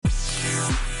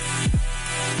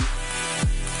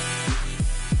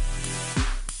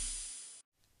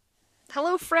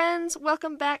friends.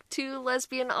 Welcome back to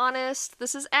Lesbian Honest.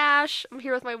 This is Ash. I'm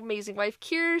here with my amazing wife,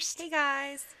 Kirst. Hey,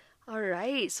 guys. All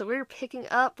right, so we're picking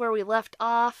up where we left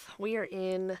off. We are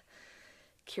in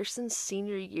Kirsten's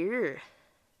senior year.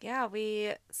 Yeah,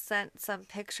 we sent some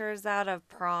pictures out of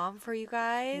prom for you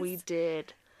guys. We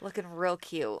did. Looking real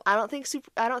cute. I don't think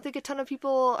a ton of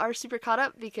people are super caught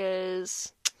up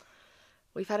because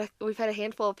we've had a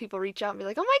handful of people reach out and be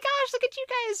like, "Oh my gosh, look at you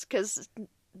guys!" Because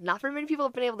not very many people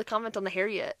have been able to comment on the hair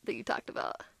yet that you talked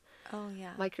about. Oh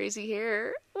yeah, my crazy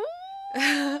hair.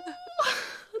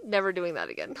 Never doing that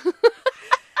again.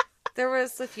 There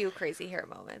was a few crazy hair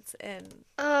moments, and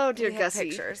oh dear, we Gussie.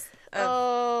 Pictures.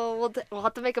 We'll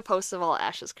have to make a post of all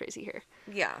Ash's crazy hair.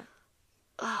 Yeah,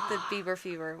 the Bieber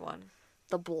fever one.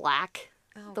 The black,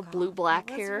 blue black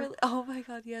hair. Really, oh my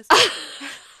god, yes.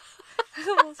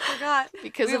 I almost forgot.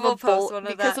 Because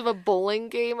of a bowling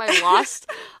game I lost.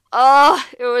 Oh,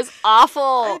 it was awful.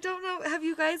 I don't know. Have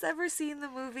you guys ever seen the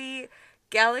movie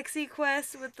Galaxy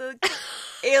Quest with the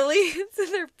aliens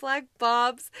and their black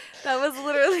bobs? That was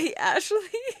literally Ashley.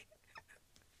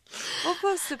 We'll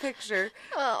post a picture.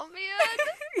 Oh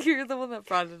man. You're the one that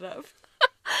brought it up.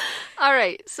 All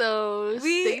right, so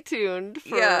stay tuned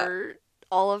for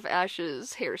all of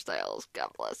Ash's hairstyles. God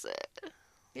bless it.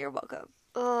 You're welcome.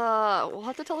 We'll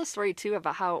have to tell a story too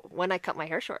about when I cut my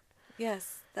hair short.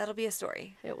 Yes, that'll be a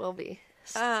story. It will be.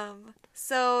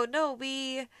 So no,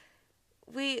 we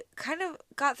kind of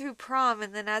got through prom,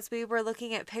 and then as we were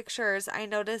looking at pictures, I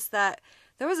noticed that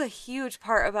there was a huge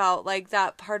part about like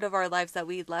that part of our lives that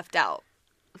we left out.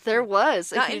 There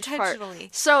was not intentionally.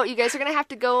 Part. So you guys are gonna have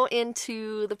to go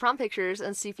into the prom pictures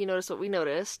and see if you notice what we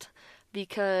noticed,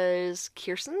 because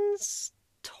Kirsten's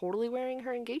totally wearing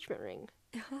her engagement ring.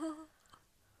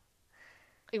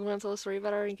 You want to tell a story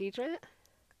about our engagement?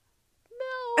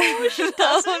 No, she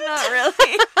doesn't. No, not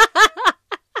really. That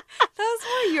was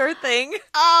more your thing.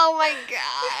 Oh my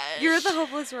gosh. You're the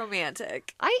hopeless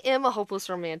romantic. I am a hopeless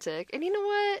romantic. And you know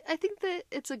what? I think that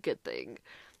it's a good thing.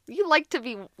 You like to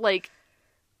be, like,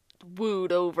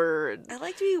 wooed over. I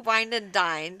like to be wined and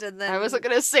dined. And then I wasn't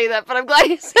going to say that, but I'm glad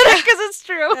you said it because it's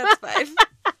true. That's fine.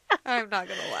 I'm not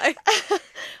going to lie.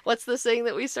 What's the saying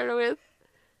that we started with?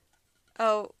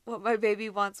 Oh, what my baby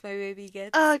wants, my baby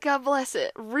gets. God bless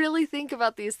it. Really think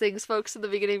about these things, folks, in the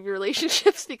beginning of your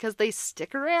relationships because they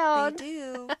stick around. They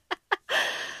do.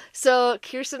 So,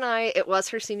 Kirsten and I, it was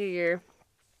her senior year.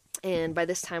 And by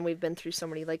this time, we've been through so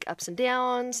many, like, ups and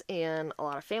downs and a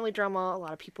lot of family drama, a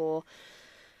lot of people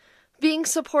being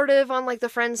supportive on, like, the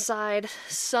friend's side.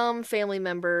 Some family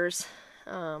members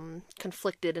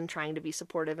conflicted in trying to be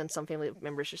supportive, and some family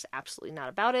members just absolutely not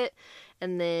about it.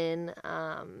 And then,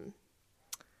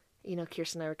 you know,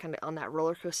 Kirsten and I were kind of on that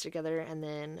roller coaster together, and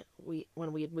then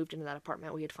when we had moved into that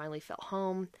apartment, we had finally felt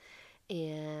home,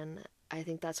 and I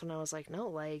think that's when I was like, no,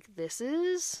 like, this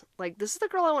is the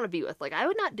girl I want to be with. Like, I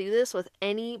would not do this with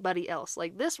anybody else.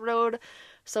 Like, this road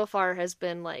so far has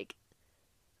been, like,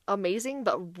 amazing,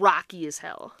 but rocky as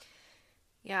hell.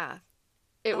 Yeah.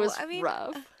 It was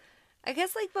rough. I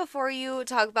guess, like, before you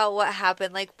talk about what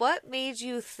happened, like, what made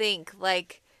you think,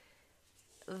 like,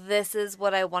 this is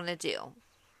what I want to do?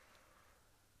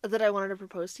 That I wanted to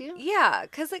propose to you? Yeah,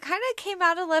 because it kind of came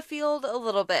out of left field a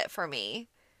little bit for me.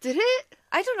 Did it?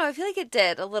 I don't know. I feel like it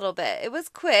did a little bit. It was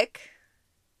quick.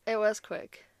 It was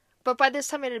quick. But by this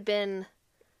time it had been...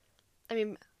 I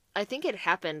mean, I think it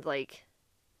happened, like,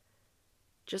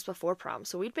 just before prom.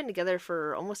 So we'd been together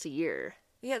for almost a year.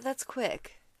 Yeah, that's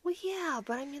quick. Well, yeah,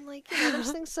 but I mean, like, you know,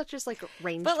 there's things such as, like,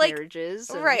 arranged marriages.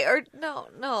 And... Right, or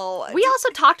no. We also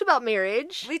talked about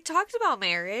marriage. We talked about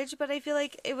marriage, but I feel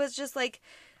like it was just, like,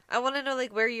 I want to know,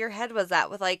 like, where your head was at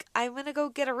with, like, I'm going to go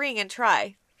get a ring and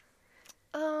try.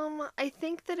 I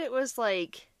think that it was,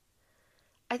 like,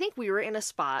 I think we were in a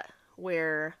spot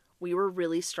where we were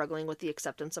really struggling with the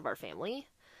acceptance of our family.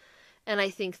 And I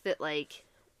think that, like,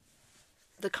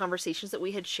 the conversations that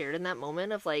we had shared in that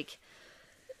moment of, like,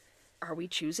 are we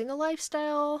choosing a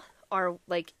lifestyle? Are,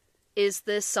 like, is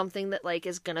this something that, like,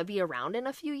 is gonna be around in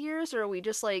a few years? Or are we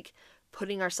just, like,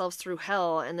 putting ourselves through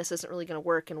hell and this isn't really gonna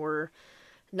work and we're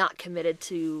not committed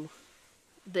to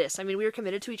this? I mean, we were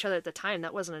committed to each other at the time.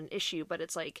 That wasn't an issue. But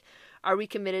it's, like, are we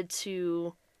committed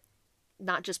to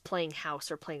not just playing house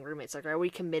or playing roommates? Like, are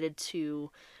we committed to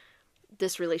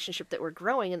this relationship that we're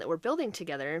growing and that we're building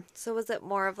together? So was it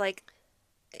more of, like,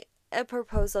 a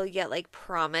proposal yet, like,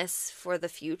 promise for the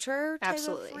future type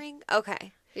Absolutely. Of ring?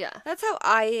 Okay. Yeah. That's how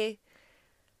it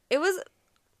was...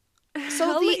 So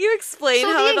I'll let you explain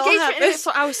how it all happened.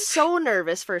 So I was so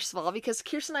nervous, first of all, because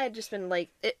Kirsten and I had just been,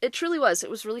 like, it truly was. It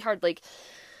was really hard, like,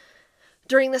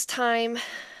 during this time,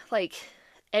 like,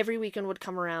 every weekend would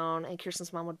come around and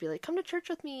Kirsten's mom would be like, come to church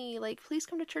with me, like, please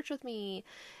come to church with me.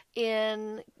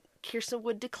 And Kirsten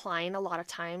would decline a lot of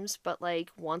times, but like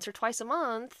once or twice a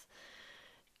month,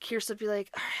 Kirsten would be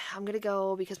like, I'm gonna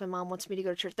go because my mom wants me to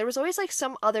go to church. There was always like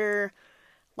some other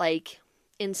like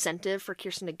incentive for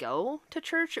Kirsten to go to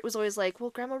church. It was always like,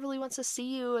 well, grandma really wants to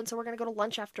see you, and so we're gonna go to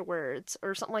lunch afterwards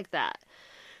or something like that.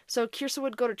 So Kirsten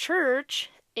would go to church,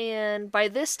 and by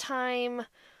this time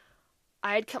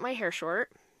I had cut my hair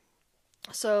short.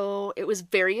 So it was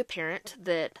very apparent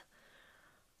that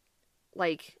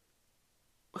like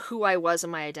who I was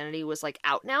and my identity was like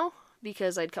out now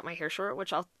because I'd cut my hair short,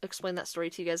 which I'll explain that story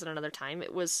to you guys at another time.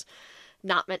 It was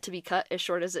not meant to be cut as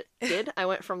short as it did. I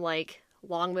went from like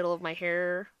long middle of my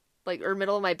hair, like, or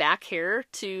middle of my back hair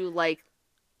to like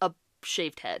a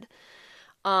shaved head.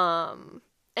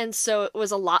 And so it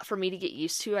was a lot for me to get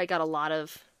used to. I got a lot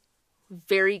of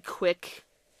very quick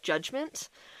judgment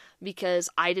because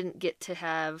I didn't get to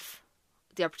have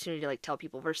the opportunity to like tell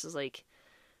people versus like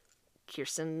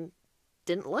Kirsten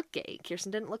didn't look gay.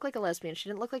 Kirsten didn't look like a lesbian. She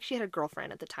didn't look like she had a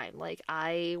girlfriend at the time. Like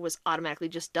I was automatically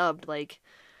just dubbed like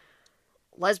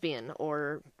lesbian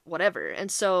or whatever.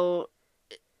 And so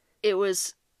it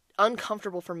was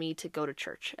uncomfortable for me to go to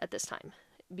church at this time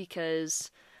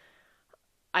because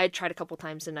I had tried a couple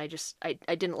times and I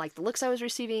didn't like the looks I was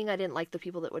receiving. I didn't like the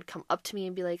people that would come up to me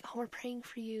and be like, oh, we're praying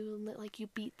for you and that like you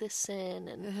beat this sin.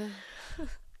 And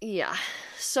yeah.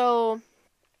 So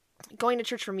going to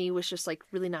church for me was just like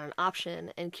really not an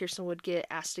option. And Kirsten would get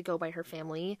asked to go by her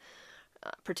family,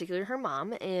 particularly her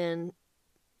mom, and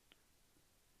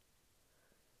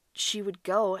she would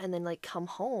go and then like come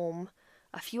home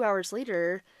a few hours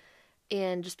later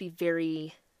and just be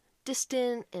very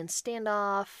distant and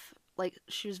standoff. Like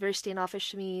she was very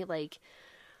standoffish to me. Like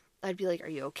I'd be like, are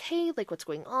you okay? Like what's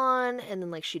going on? And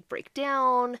then like she'd break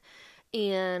down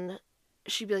and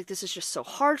she'd be like, this is just so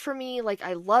hard for me. Like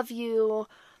I love you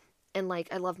and like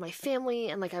I love my family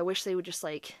and like I wish they would just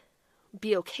like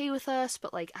be okay with us,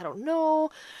 but like I don't know.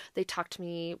 They talked to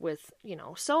me with, you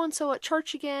know, so and so at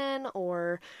church again,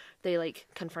 or they like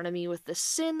confronted me with the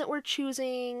sin that we're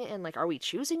choosing and like are we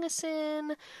choosing a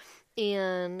sin?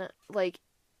 And like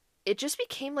it just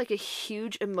became like a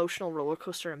huge emotional roller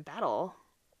coaster and battle.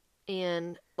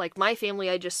 And like my family,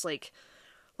 I just like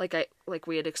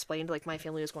we had explained, like my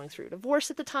family was going through a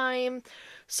divorce at the time,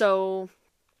 so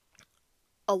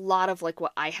a lot of like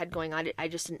what I had going on, I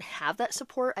just didn't have that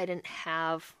support. I didn't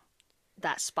have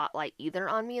that spotlight either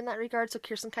on me in that regard. So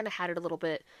Kirsten kind of had it a little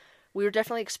bit. We were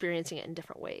definitely experiencing it in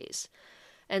different ways.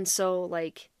 And so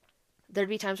like there'd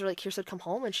be times where like Kirsten would come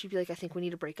home and she'd be like, I think we need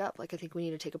to break up. Like I think we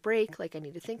need to take a break. Like I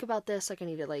need to think about this. Like I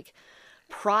need to like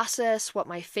process what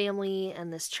my family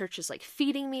and this church is like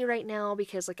feeding me right now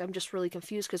because like I'm just really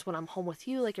confused because when I'm home with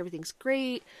you, like everything's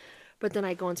great. But then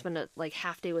I go and spend a like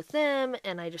half day with them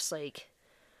and I just like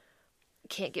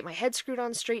can't get my head screwed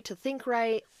on straight to think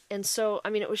right. And so, I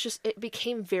mean, it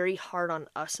became very hard on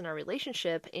us in our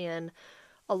relationship. And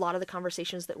a lot of the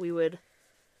conversations that we would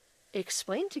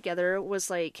explain together was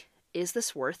like, is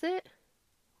this worth it?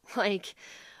 Like,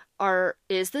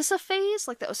 is this a phase?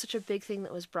 Like, that was such a big thing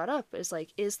that was brought up, is like,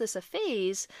 is this a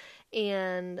phase?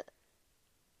 And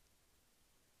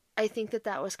I think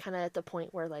that was kind of at the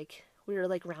point where like, we were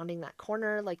like rounding that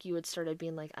corner. Like you had started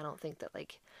being like, I don't think that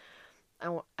like,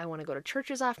 I want to go to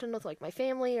churches often with like my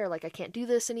family, or like I can't do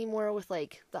this anymore with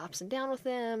like the ups and downs with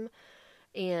them.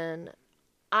 And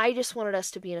I just wanted us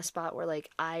to be in a spot where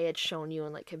like I had shown you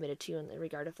and like committed to you in the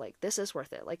regard of like, this is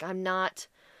worth it. Like I'm not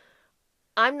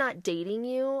dating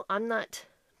you. I'm not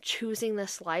choosing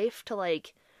this life to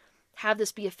like have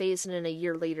this be a phase and then a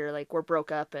year later like we're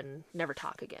broke up and never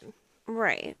talk again.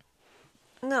 Right.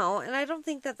 No, and I don't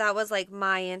think that was like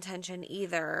my intention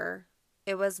either.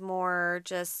 It was more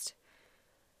just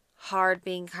hard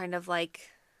being kind of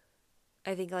like,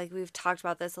 I think like we've talked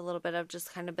about this a little bit, of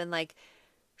just kind of been like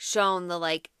shown the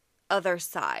like other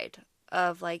side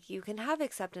of like you can have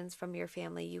acceptance from your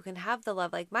family, you can have the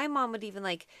love. Like my mom would even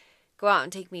like go out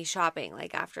and take me shopping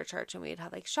like after church, and we'd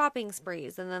have like shopping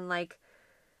sprees. And then like,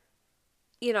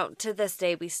 you know, to this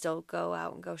day we still go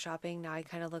out and go shopping. Now I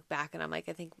kind of look back and I'm like,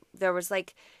 I think there was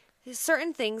like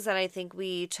certain things that I think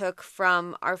we took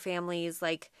from our families,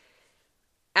 like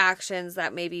actions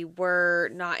that maybe were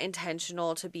not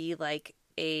intentional to be like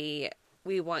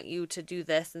we want you to do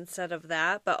this instead of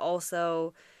that. But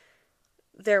also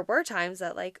there were times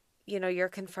that like, you know, you're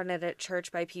confronted at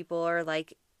church by people, or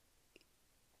like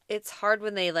it's hard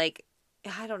when they like,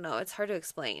 I don't know, it's hard to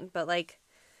explain, but like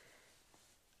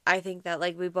I think that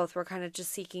like we both were kind of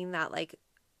just seeking that like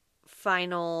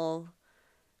final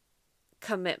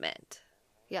commitment.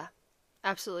 Yeah.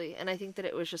 Absolutely. And I think that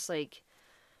it was just like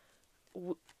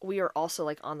we are also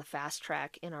like on the fast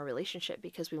track in our relationship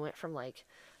because we went from like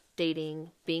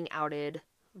dating, being outed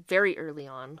very early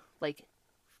on, like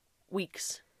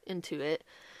weeks into it,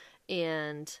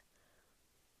 and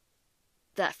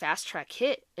that fast track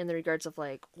hit in the regards of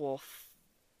like, well,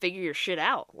 figure your shit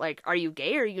out. Like, are you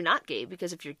gay or are you not gay?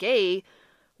 Because if you're gay,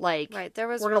 like, Right, there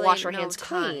was we're gonna really wash our no hands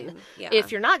clean. time. Yeah.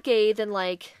 If you're not gay, then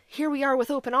like, here we are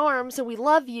with open arms and we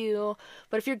love you.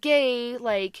 But if you're gay,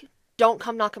 like, don't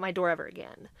come knock at my door ever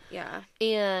again. Yeah.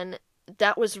 And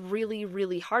that was really,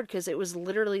 really hard because it was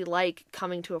literally like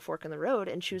coming to a fork in the road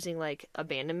and choosing like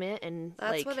abandonment and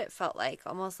That's like what it felt like,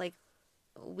 almost like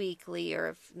weekly or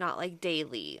if not like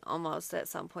daily almost at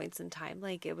some points in time.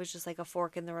 Like it was just like a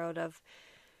fork in the road of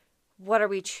what are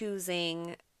we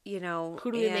choosing, you know,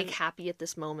 who do we make happy at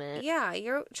this moment? Yeah,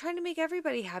 you're trying to make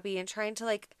everybody happy and trying to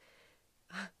like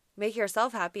make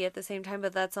yourself happy at the same time,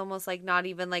 but that's almost like not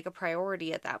even like a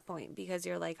priority at that point because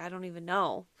you're like, I don't even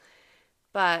know.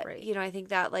 But, Right. you know, I think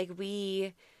that like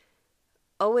we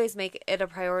always make it a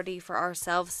priority for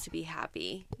ourselves to be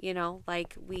happy, you know,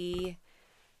 like we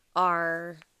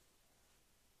are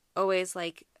always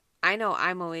like, I know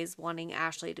I'm always wanting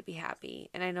Ashley to be happy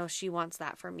and I know she wants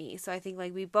that for me. So I think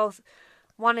like we both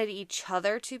wanted each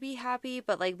other to be happy,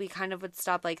 but like we kind of would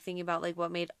stop like thinking about like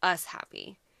what made us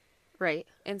happy. Right.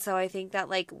 And so I think that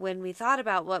like when we thought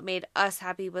about what made us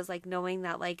happy was like knowing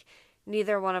that like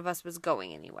neither one of us was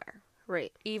going anywhere.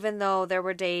 Right. Even though there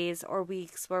were days or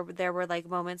weeks where there were like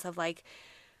moments of like,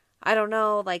 I don't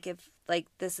know, like if like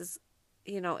this is,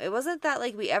 you know, it wasn't that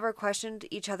like we ever questioned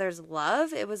each other's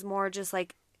love. It was more just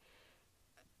like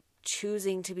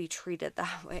choosing to be treated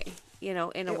that way, you know,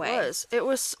 in a way. It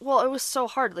was so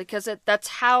hard because that's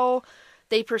how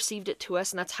they perceived it to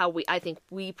us, and that's how I think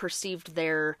we perceived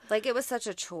their like it was such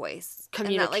a choice,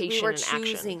 communication and that, like, we were and action.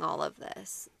 choosing all of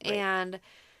this, Right. and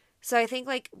so I think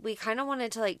like we kind of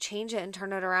wanted to like change it and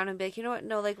turn it around and be like, you know what,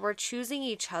 no, like we're choosing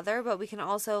each other, but we can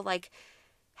also like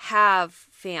have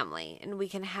family and we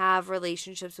can have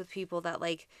relationships with people that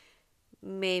like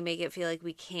may make it feel like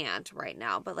we can't right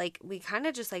now, but like we kind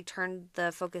of just like turned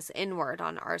the focus inward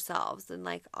on ourselves and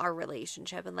like our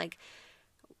relationship and like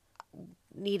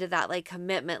needed that like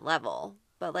commitment level.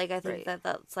 But like I think Right.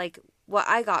 that's like what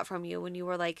I got from you when you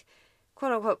were like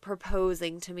quote unquote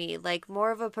proposing to me, like more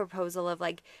of a proposal of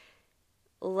like,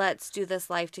 let's do this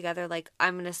life together, like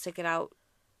I'm gonna stick it out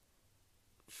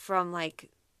from like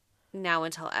now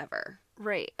until ever.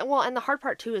 Right. Well, and the hard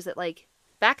part too is that like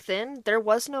back then there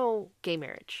was no gay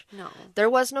marriage. No. There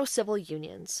was no civil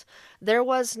unions. There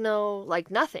was no like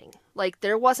nothing. Like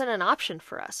there wasn't an option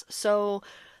for us. So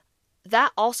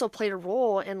that also played a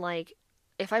role in like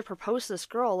if I propose to this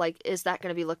girl, like is that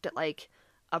going to be looked at like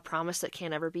a promise that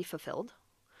can't ever be fulfilled?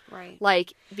 Right.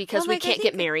 Like because Well, we like, I can't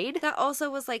think get married. That also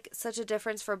was like such a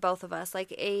difference for both of us.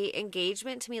 Like a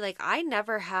engagement to me, like I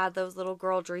never had those little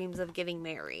girl dreams of getting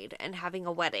married and having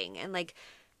a wedding, and like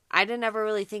I didn't ever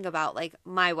really think about like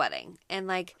my wedding. And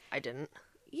like I didn't.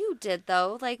 you did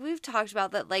though. Like we've talked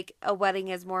about that like a wedding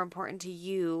is more important to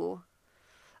you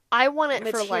I want it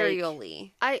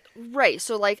materially. for like right.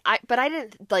 So like but I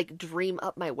didn't like dream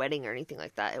up my wedding or anything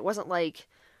like that. It wasn't like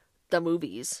the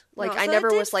movies. Like No, I so never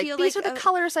it did was like feel these like are the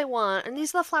colors I want and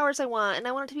these are the flowers I want and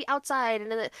I want it to be outside and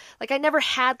then like I never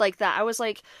had like that. I was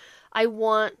like I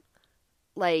want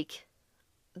like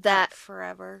that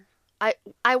forever.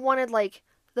 I wanted like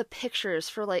the pictures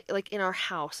for like in our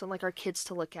house and like our kids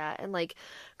to look at and like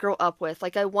grow up with.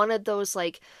 Like I wanted those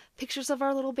like pictures of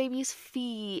our little baby's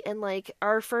feet and like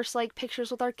our first like pictures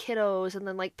with our kiddos and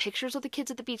then like pictures with the kids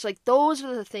at the beach. Like those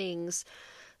are the things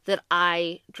that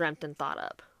I dreamt and thought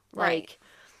up. Right. Like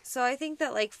So I think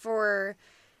that like for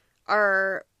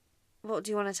our, well,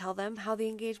 do you want to tell them how the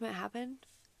engagement happened?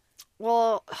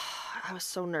 well, I was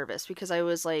so nervous because I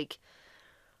was like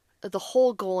the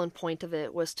whole goal and point of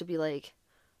it was to be like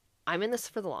I'm in this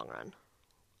for the long run.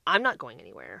 I'm not going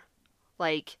anywhere.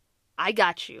 Like, I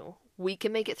got you. We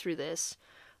can make it through this.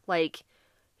 Like,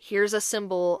 here's a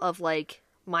symbol of, like,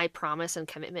 my promise and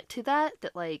commitment to that,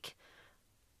 like,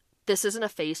 this isn't a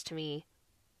phase to me.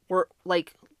 We're,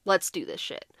 like, let's do this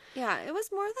shit. Yeah, it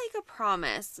was more like a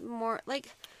promise. More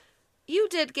like you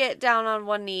did get down on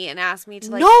one knee and ask me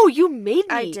to like. No, you made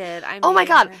me. I did. Oh my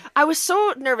god, her. I was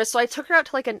so nervous. So I took her out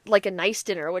to like a nice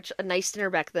dinner, which a nice dinner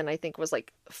back then I think was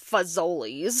like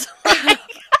Fazoli's.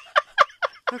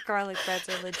 Her garlic breads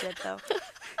are legit though.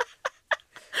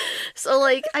 So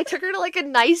like I took her to like a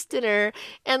nice dinner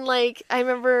and like I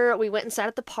remember we went and sat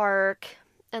at the park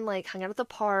and like hung out at the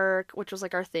park, which was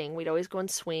like our thing. We'd always go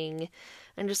and swing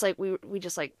and just like we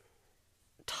just like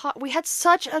we had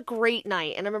such a great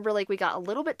night, and I remember like we got a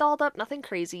little bit dolled up, nothing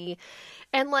crazy,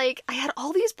 and like I had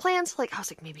all these plans. Like I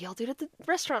was like, maybe I'll do it at the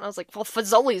restaurant. I was like, well,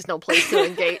 Fazoli's no place to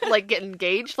engage, like get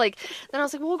engaged. Like then I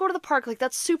was like, well, we'll go to the park. Like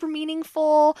that's super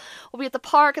meaningful. We'll be at the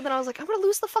park, and then I was like, I'm gonna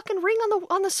lose the fucking ring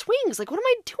on the swings. Like what am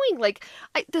I doing? Like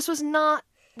this was not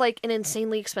like an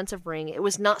insanely expensive ring. It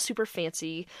was not super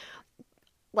fancy.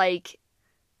 Like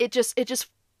it just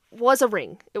was a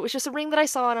ring. It was just a ring that I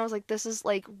saw, and I was like, this is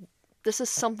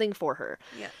something for her.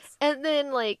 Yes. And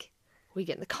then, like, we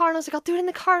get in the car, and I was like, I'll do it in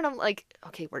the car. And I'm like,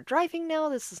 okay, we're driving now.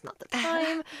 This is not the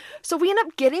time. So we end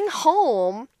up getting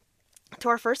home to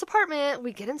our first apartment.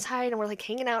 We get inside, and we're, like,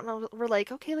 hanging out. And we're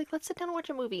like, okay, like, let's sit down and watch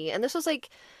a movie. And this was, like,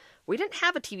 we didn't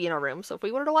have a TV in our room. So if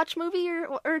we wanted to watch a movie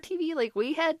or a TV, like,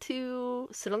 we had to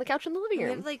sit on the couch in the living room.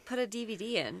 We had to, like, put a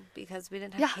DVD in because we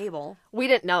didn't have cable. We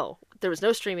didn't know. There was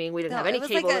no streaming. We didn't have any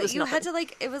cable. Like it was nothing. had to,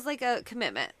 like, it was like a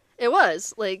commitment. It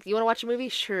was. Like, you want to watch a movie?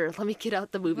 Sure, let me get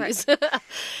out the movies. Right.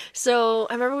 So,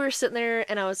 I remember we were sitting there,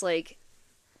 and I was like,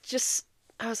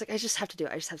 I just have to do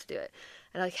it. I just have to do it.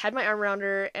 And I, like, had my arm around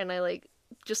her, and I, like,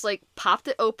 just, like, popped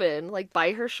it open, like,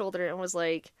 by her shoulder, and was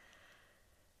like,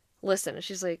 listen. And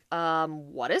she's like,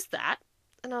 what is that?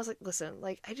 And I was like, listen,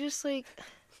 like, I just, like,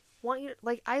 want you,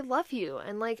 like, I love you,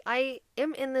 and, like, I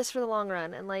am in this for the long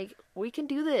run, and, like, we can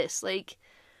do this. Like,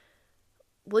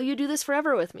 will you do this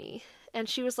forever with me? And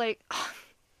she was like, oh,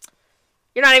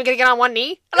 you're not even going to get on one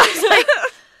knee? And I was like,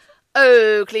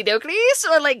 oakley dokley.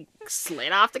 So I like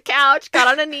slid off the couch, got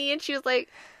on a knee, and she was like,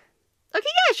 okay,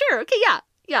 yeah, sure. Okay,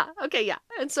 yeah. Okay, yeah.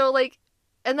 And so like,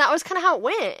 and that was kind of how it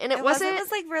went. And it was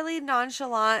like really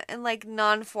nonchalant and like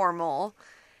non-formal.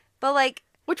 But like,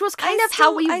 which was kind of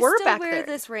how we were back there. I still wear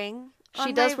this ring.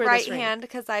 She does wear this ring. Right hand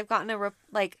because I've gotten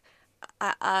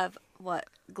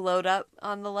glowed up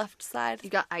on the left side. You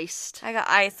got iced. I got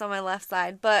ice on my left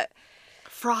side, but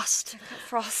frost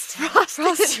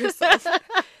yourself.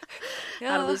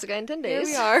 How to lose a guy in 10 days.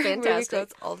 Here we are. Fantastic.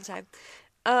 Quotes all the time.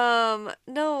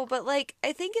 No, but like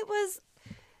I think it was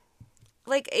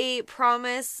like a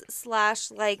promise /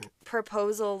 like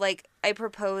proposal. Like I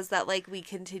propose that like we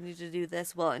continue to do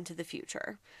this well into the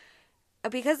future,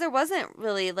 because there wasn't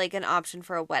really like an option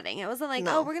for a wedding. It wasn't like,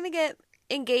 oh, we're gonna get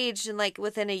engaged and like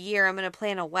within a year I'm gonna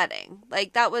plan a wedding.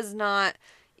 Like that was not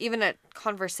even a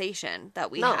conversation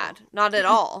that we had. Not at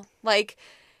all. Like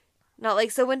not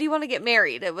like, so when do you want to get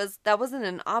married? That wasn't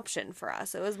an option for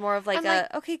us. It was more of like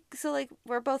okay, so like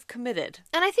we're both committed.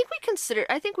 And I think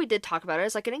we did talk about it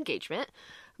as like an engagement,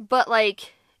 but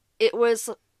like it was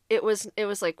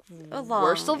like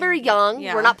we're still very young.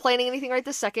 Yeah. We're not planning anything right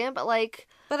this second, but like,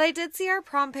 but I did see our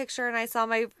prom picture and I saw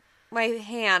my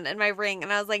hand and my ring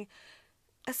and I was like,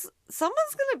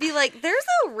 someone's gonna be like, there's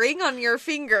a ring on your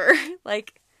finger.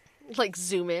 like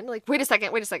zoom in, like, wait a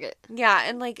second. Yeah,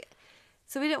 and like,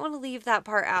 so we didn't want to leave that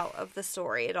part out of the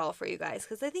story at all for you guys,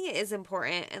 because I think it is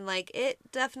important, and like, it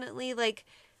definitely, like,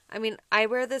 I mean, I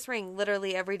wear this ring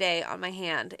literally every day on my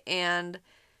hand, and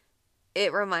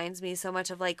it reminds me so much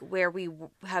of like where we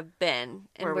have been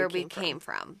and where we came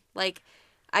from. Like,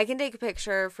 I can take a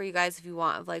picture for you guys if you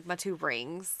want of like my two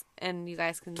rings, and you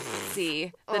guys can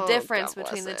see the difference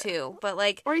between the two. But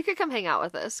like, or you could come hang out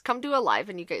with us. Come do a live,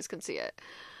 and you guys can see it.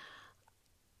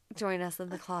 Join us in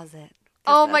the closet.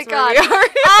 Oh my god!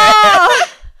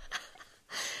 Oh!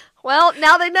 Well,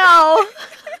 now they know.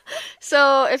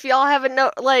 So if y'all haven't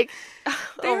like,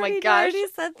 oh my gosh, already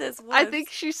said this once. I think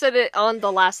she said it on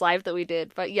the last live that we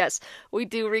did. But yes, we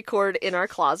do record in our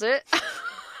closet.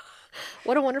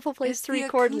 What a wonderful place to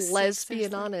record, let's be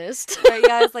honest. Right,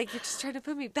 yeah, it's like, you're just trying to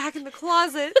put me back in the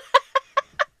closet.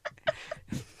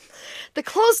 The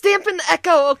clothes dampen the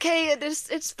echo, okay?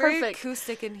 It's perfect. Very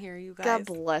acoustic in here, you guys. God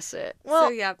bless it. Well, so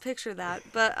yeah, picture that.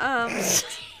 But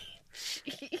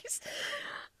jeez.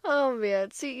 Oh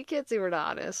man, see, you can't say we're not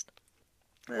honest.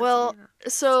 Well,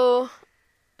 so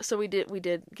we did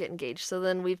get engaged. So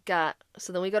then we go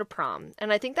to prom.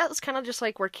 And I think that was kind of just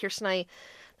like where Kirsten and I,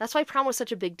 that's why prom was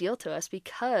such a big deal to us,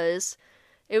 because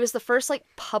it was the first like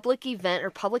public event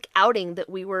or public outing that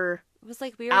we were, it was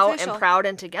like we were out official. And proud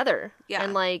and together. Yeah.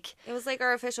 And like, it was like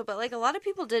our official, but like a lot of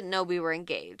people didn't know we were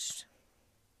engaged.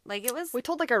 Like it was, we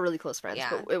told like our really close friends,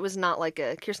 yeah. But it was not like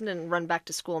Kirsten didn't run back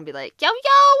to school and be like, yo,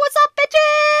 what's up,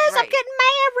 bitches? Right. I'm getting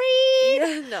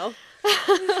married. Yeah,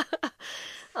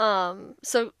 no.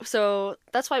 So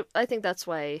that's why, I think that's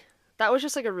why that was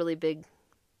just like a really big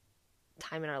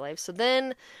time in our life. So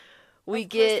then we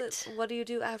what do you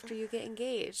do after you get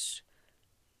engaged?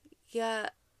 Yeah,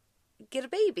 get a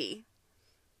baby.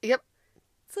 Yep.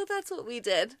 So that's what we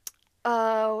did. We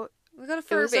got a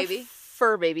fur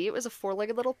baby. It was a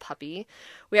 4-legged little puppy.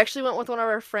 We actually went with one of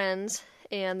our friends,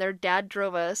 and their dad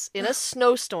drove us in a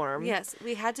snowstorm. Yes,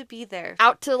 we had to be there.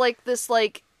 Out to like this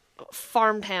like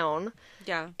farm town.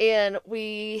 Yeah. And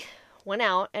we went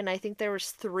out, and I think there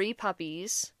was 3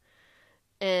 puppies,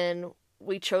 and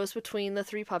we chose between the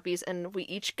 3 puppies, and we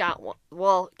each got one.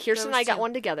 Well, Kirsten and I got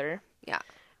one together. Yeah.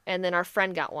 And then our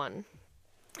friend got one.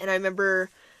 And I remember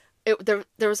there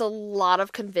was a lot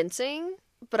of convincing,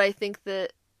 but I think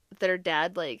that their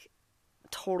dad, like,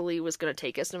 totally was going to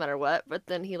take us no matter what, but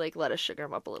then he, like, let us sugar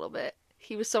him up a little bit.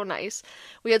 He was so nice.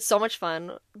 We had so much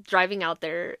fun driving out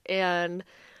there, and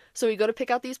so we go to pick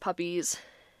out these puppies,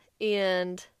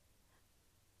 and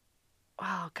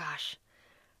oh, gosh.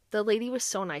 The lady was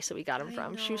so nice that we got him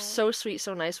from. She was so sweet,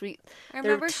 so nice. I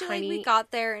remember we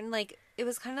got there, and, like, it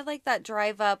was kind of like that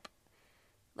drive up,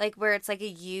 like, where it's like a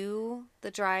U,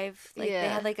 the drive. Like, they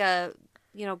had, like, a,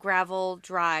 gravel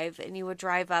drive, and you would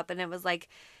drive up, and it was, like,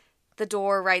 the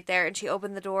door right there, and she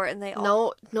opened the door, and they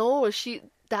all... No,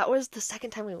 that was the second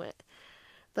time we went.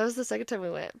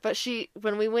 But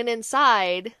when we went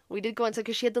inside, we did go inside,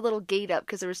 because she had the little gate up,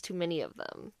 because there was too many of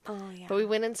them. Oh, yeah. But we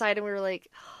went inside, and we were like,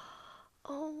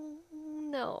 oh,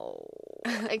 no.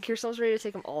 And Kirsten was ready to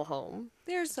take them all home.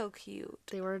 They're so cute.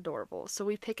 They were adorable. So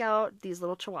we pick out these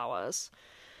little chihuahuas.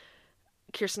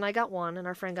 Kirsten and I got one, and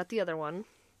our friend got the other one.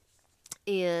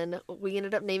 And we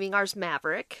ended up naming ours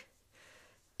Maverick.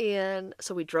 And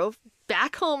so we drove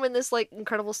back home in this, like,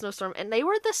 incredible snowstorm, and they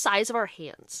were the size of our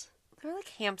hands. They were like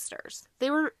hamsters. They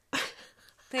were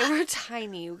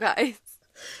tiny, you guys.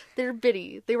 They were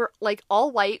bitty. They were, like,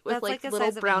 all white with, That's like the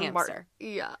little size brown of a hamster.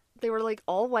 Yeah. They were, like,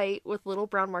 all white with little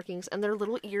brown markings, and their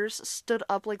little ears stood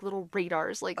up like little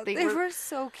radars. Like, they were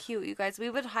so cute, you guys. We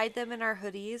would hide them in our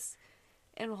hoodies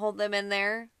and hold them in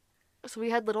there. So we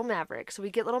had little Maverick. So we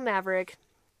get little Maverick,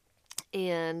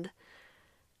 and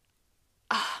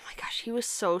oh my gosh, he was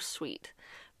so sweet.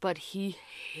 But he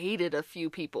hated a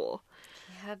few people.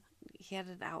 He had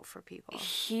it out for people.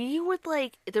 He would,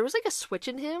 like, there was, like, a switch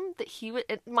in him that he would,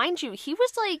 mind you, he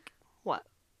was, like, what,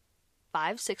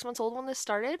 5, 6 months old when this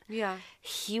started? Yeah.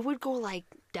 He would go, like,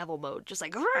 devil mode, just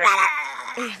like,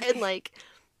 and, like,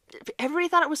 everybody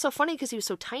thought it was so funny because he was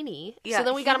so tiny. Yeah, so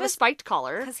then we got him a spiked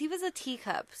collar. Because he was a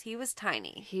teacup. He was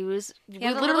tiny. We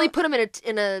literally put him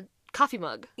in a coffee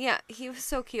mug. Yeah, he was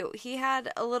so cute. He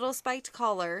had a little spiked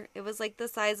collar. It was, like, the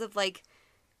size of, like,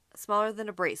 smaller than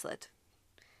a bracelet.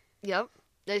 Yep.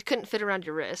 It couldn't fit around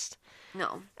your wrist.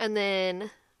 No. And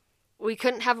then we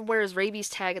couldn't have him wear his rabies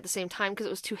tag at the same time because it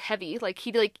was too heavy. Like,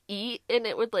 he'd, like, eat, and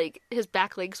it would, like, his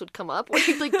back legs would come up when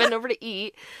he'd, like, bend over to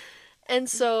eat. And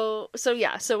so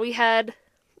we had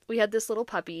this little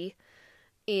puppy,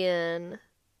 and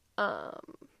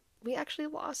we actually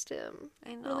lost him.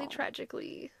 I know. Really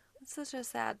tragically. It's such a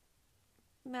sad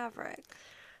Maverick.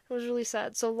 It was really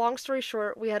sad. So long story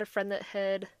short, we had a friend that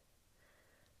had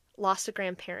lost a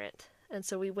grandparent, and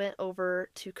so we went over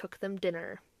to cook them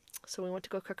dinner. So we went to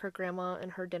go cook her grandma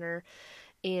and her dinner,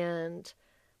 and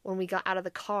when we got out of the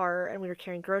car and we were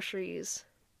carrying groceries,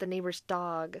 the neighbor's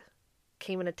dog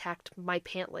came and attacked my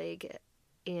pant leg,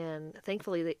 and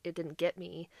thankfully it didn't get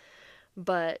me,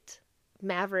 but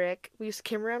Maverick, we just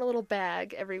came around a little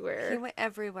bag everywhere. He went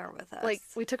everywhere with us. Like,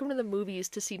 we took him to the movies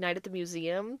to see Night at the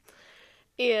Museum,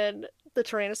 and the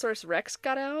Tyrannosaurus Rex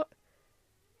got out,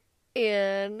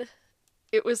 and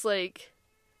it was like,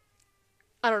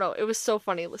 I don't know, it was so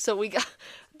funny. So we got,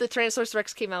 the Tyrannosaurus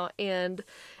Rex came out, and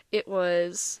it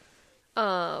was,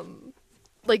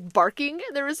 like, barking,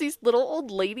 and there was these little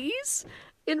old ladies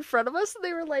in front of us, and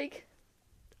they were like,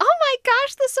 oh my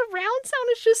gosh, the surround sound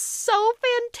is just so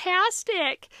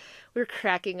fantastic. We were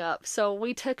cracking up. So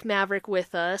we took Maverick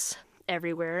with us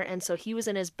everywhere, and so he was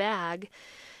in his bag,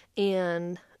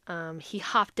 and he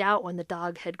hopped out when the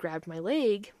dog had grabbed my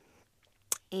leg,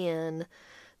 and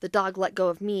the dog let go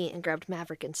of me and grabbed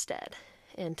Maverick instead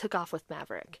and took off with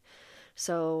Maverick.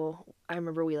 So I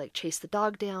remember we, like, chased the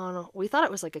dog down. We thought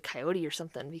it was like a coyote or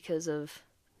something because of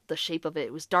the shape of it.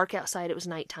 It was dark outside. It was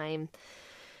nighttime.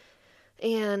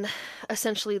 And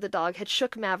essentially the dog had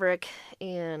shook Maverick,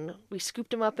 and we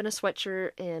scooped him up in a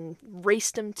sweatshirt and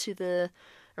raced him to the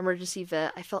emergency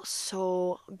vet. I felt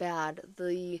so bad.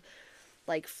 The,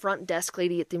 like, front desk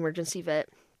lady at the emergency vet,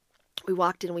 we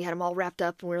walked in and we had him all wrapped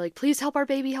up, and we were like, please help our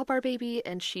baby, help our baby.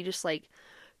 And she just, like,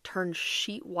 turned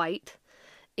sheet white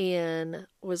and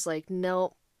was like,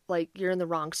 no, like, you're in the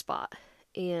wrong spot.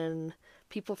 And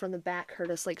people from the back heard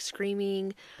us, like,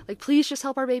 screaming, like, please just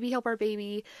help our baby, help our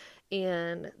baby.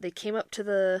 And they came up to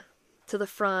the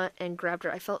front and grabbed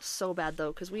her. I felt so bad,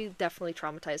 though, because we definitely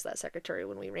traumatized that secretary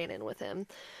when we ran in with him.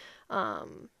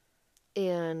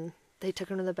 And they took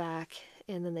him to the back,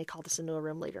 and then they called us into a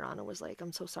room later on and was like,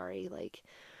 I'm so sorry, like,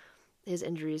 his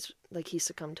injuries, like he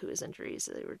succumbed to his injuries.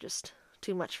 They were just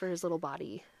too much for his little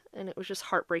body. And it was just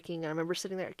heartbreaking. I remember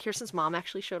sitting there. Kirsten's mom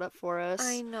actually showed up for us.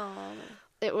 I know.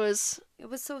 It was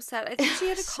so sad. I think she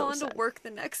had to call into work the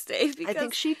next day because I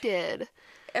think she did.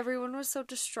 Everyone was so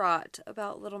distraught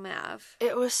about little Mav.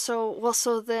 It was so... Well,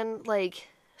 so then, like...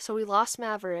 So we lost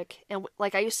Maverick. And,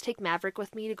 like, I used to take Maverick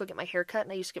with me to go get my hair cut.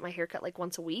 And I used to get my hair cut, like,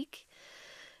 once a week.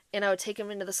 And I would take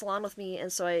him into the salon with me.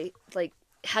 And so I, like,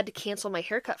 had to cancel my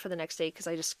haircut for the next day because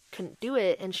I just couldn't do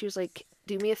it. And she was like,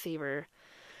 do me a favor.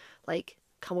 Like,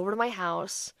 come over to my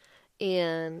house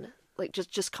and... Like,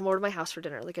 just come over to my house for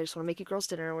dinner. Like, I just want to make you girls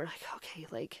dinner. And we're like, okay,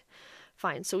 like,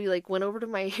 fine. So we, like, went over to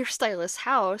my hairstylist's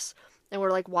house, and we're,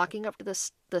 like, walking up to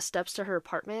the steps to her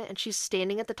apartment, and she's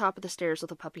standing at the top of the stairs with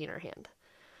a puppy in her hand.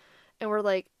 And we're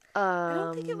like, I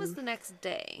don't think it was the next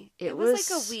day. It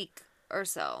was, like, a week or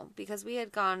so, because we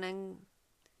had gone and...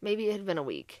 Maybe it had been a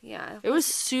week. Yeah. It was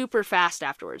super fast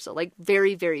afterwards, though. Like,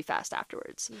 very, very fast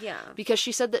afterwards. Yeah. Because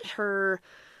she said that her,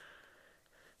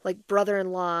 like,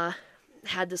 brother-in-law...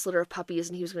 had this litter of puppies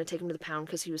and he was going to take them to the pound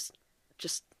because he was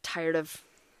just tired of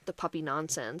the puppy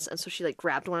nonsense. And so she like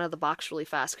grabbed one out of the box really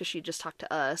fast because she just talked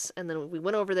to us. And then we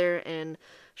went over there and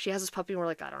she has this puppy and we're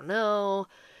like, I don't know.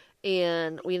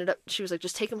 And we ended up, she was like,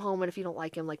 just take him home. And if you don't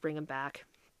like him, like bring him back.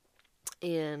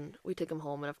 And we took him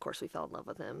home. And of course we fell in love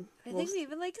with him. I think we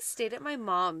even like stayed at my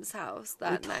mom's house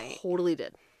that night. Totally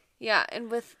did. Yeah. And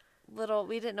with little,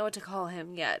 we didn't know what to call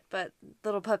him yet, but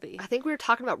little puppy. I think we were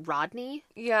talking about Rodney.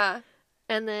 Yeah.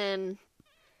 And then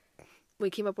we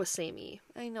came up with Sammy.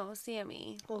 I know,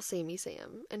 Sammy. Well, Sammy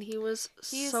Sam. And he's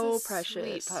so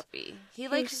precious. Sweet puppy. He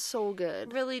like so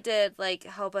good. Really did like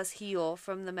help us heal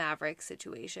from the Maverick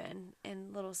situation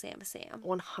and little Sam.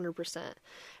 100%.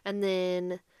 And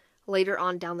then later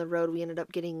on down the road we ended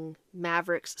up getting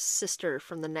Maverick's sister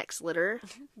from the next litter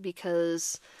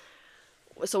because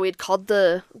so we had called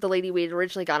the lady we had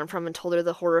originally got him from and told her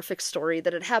the horrific story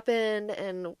that had happened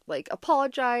and, like,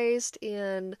 apologized.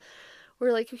 And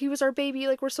we're like, he was our baby.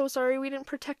 Like, we're so sorry we didn't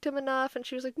protect him enough. And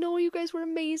she was like, no, you guys were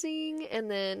amazing. And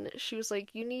then she was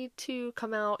like, you need to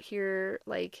come out here.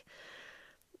 Like,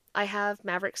 I have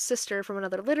Maverick's sister from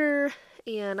another litter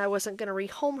and I wasn't going to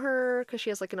rehome her because she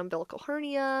has, like, an umbilical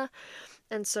hernia.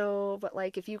 And so, but,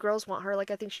 like, if you girls want her,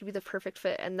 like, I think she'd be the perfect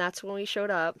fit. And that's when we showed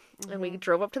up. Mm-hmm. And we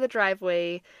drove up to the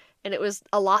driveway. And it was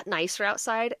a lot nicer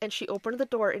outside. And she opened the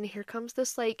door. And here comes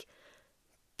this, like,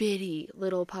 bitty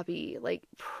little puppy. Like,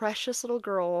 precious little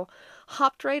girl.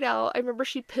 Hopped right out. I remember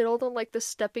she piddled on, like, the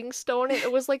stepping stone. And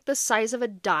it was, like, the size of a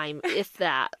dime, if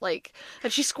that. Like,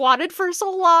 and she squatted for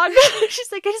so long.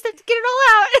 She's like, I just have to get it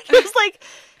all out. And it was, like,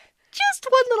 just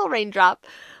one little raindrop.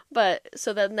 But,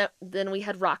 so then we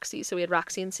had Roxy. So we had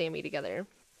Roxy and Sammy together.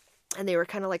 And they were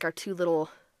kind of like our two little...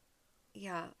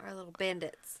 Yeah, our little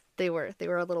bandits. They were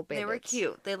our little bandits. They were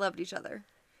cute. They loved each other.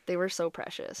 They were so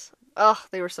precious. Oh,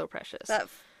 they were so precious.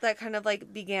 That kind of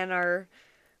like began our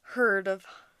herd of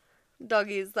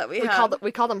doggies that we had.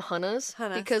 We called them Hunnas.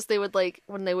 Because they would like,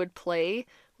 when they would play,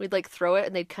 we'd like throw it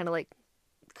and they'd kind of like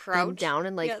crouch down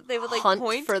and like they would like hunt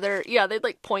point for their... Yeah, they'd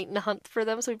like point and hunt for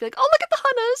them. So we'd be like, oh, look at the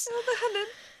Hunnas. Oh, the Hunnan.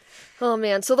 Oh,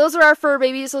 man. So those are our fur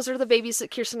babies. Those are the babies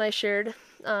that Kirsten and I shared.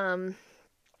 And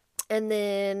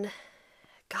then,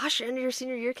 gosh, end of your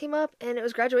senior year came up, and it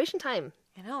was graduation time.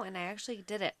 I know, and I actually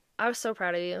did it. I was so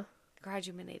proud of you.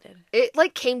 Graduated. It,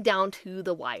 like, came down to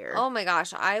the wire. Oh, my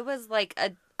gosh. I was, like,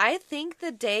 I think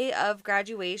the day of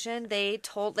graduation, they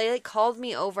called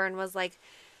me over and was like,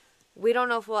 we don't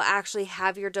know if we'll actually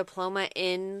have your diploma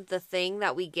in the thing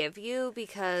that we give you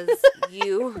because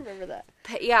you... I remember that.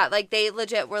 Yeah, like, they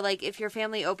legit were like, if your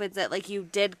family opens it, like, you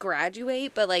did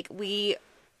graduate, but, like, we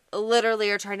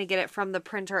literally are trying to get it from the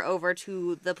printer over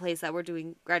to the place that we're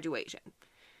doing graduation.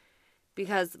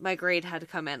 Because my grade had to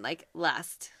come in, like,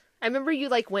 last. I remember you,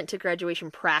 like, went to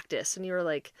graduation practice, and you were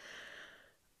like...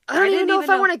 I don't even know if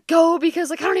I want to go because,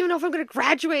 like, I don't even know if I'm going to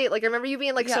graduate. Like, I remember you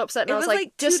being, like, so upset, and I was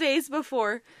like, 2 days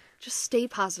before. Just stay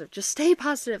positive. Just stay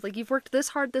positive. Like, you've worked this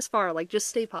hard this far. Like, just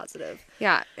stay positive.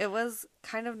 Yeah, it was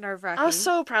kind of nerve-wracking. I was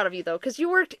so proud of you, though, because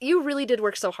you really did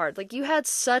work so hard. Like, you had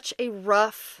such a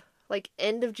rough, like,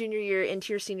 end of junior year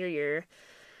into your senior year.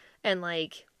 And,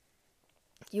 like,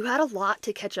 you had a lot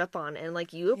to catch up on. And,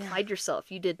 like, you applied yourself.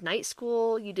 You did night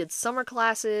school. You did summer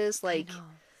classes. Like, I know.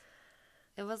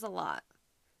 It was a lot.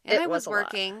 And I was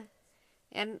working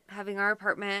and having our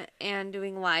apartment and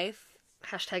doing life.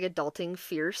 Hashtag adulting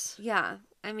fierce. Yeah.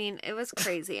 I mean, it was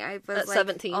crazy. I was at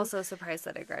 17. Also surprised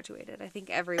that I graduated. I think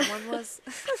everyone was.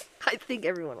 I think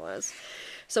everyone was.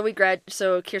 So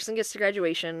so Kirsten gets to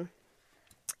graduation,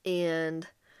 and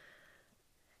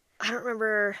I don't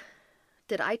remember,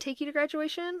 Did I take you to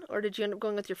graduation, or did you end up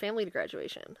going with your family to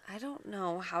graduation? I don't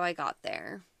know how I got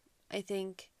there. I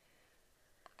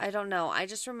don't know. I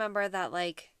just remember that,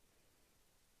 like,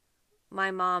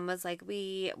 my mom was like,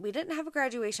 we didn't have a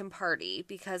graduation party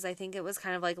because I think it was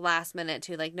kind of like last minute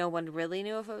too. Like, no one really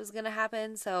knew if it was going to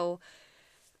happen. So,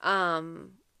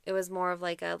 it was more of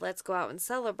like a let's go out and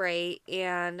celebrate.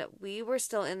 And we were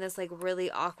still in this like really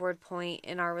awkward point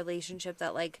in our relationship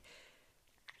that like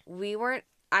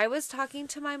I was talking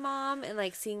to my mom and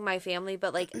like seeing my family,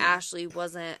 but like Ashley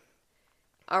wasn't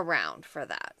around for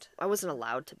that. I wasn't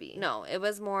allowed to be. No, it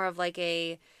was more of like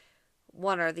a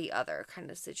one or the other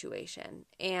kind of situation.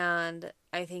 And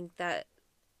I think that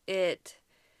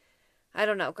I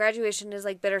don't know, graduation is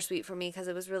like bittersweet for me because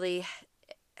it was really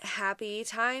happy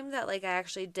time that like I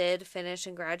actually did finish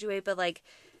and graduate, but like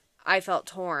I felt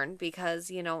torn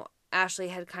because, you know, Ashley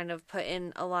had kind of put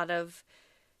in a lot of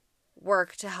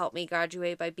work to help me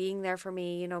graduate by being there for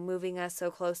me, you know, moving us so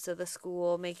close to the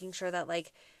school, making sure that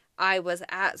like I was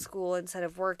at school instead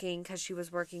of working because she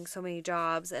was working so many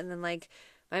jobs. And then like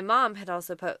my mom had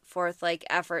also put forth like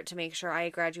effort to make sure I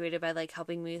graduated by like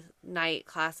helping me with night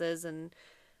classes and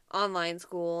online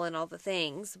school and all the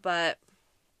things. But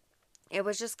it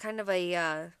was just kind of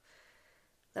that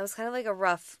was kind of like a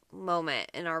rough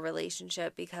moment in our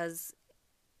relationship because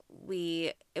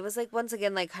it was like once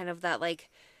again like kind of that like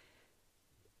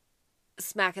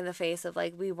smack in the face of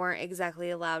like we weren't exactly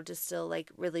allowed to still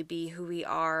like really be who we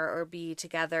are or be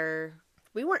together.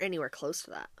 We weren't anywhere close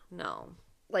to that. No.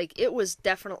 Like, it was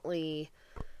definitely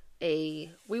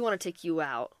we want to take you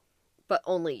out, but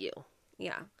only you.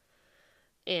 Yeah.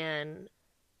 And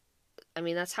I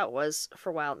mean, that's how it was for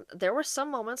a while. There were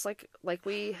some moments like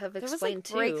we have explained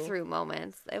too. There was like breakthrough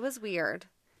moments. It was weird.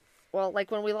 Well, like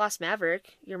when we lost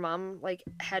Maverick, your mom like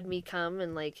had me come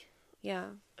and like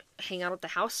hang out at the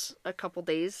house a couple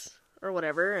days or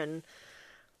whatever, and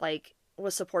like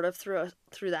was supportive through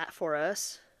that for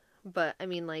us. But I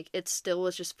mean, like, it still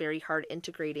was just very hard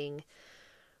integrating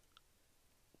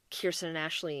Kirsten and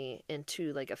Ashley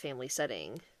into like a family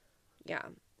setting. Yeah,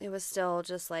 it was still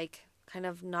just like kind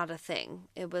of not a thing.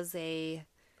 It was so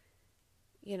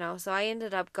I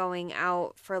ended up going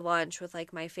out for lunch with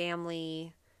like my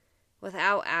family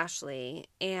without Ashley,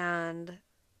 and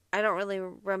I don't really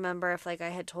remember if like I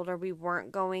had told her we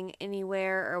weren't going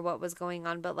anywhere or what was going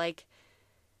on, but like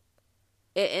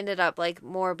it ended up like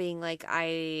more being like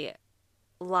I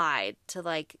lied to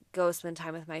like go spend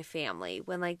time with my family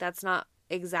when like that's not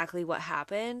exactly what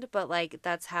happened, but like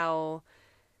that's how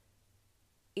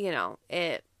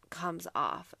it comes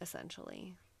off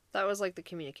essentially. That was like the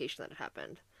communication that had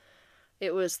happened. I think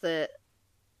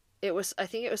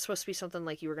it was supposed to be something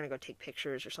like you were going to go take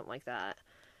pictures or something like that.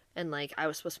 And like I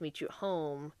was supposed to meet you at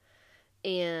home,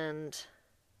 and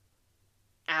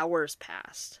hours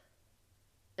passed.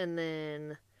 And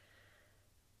then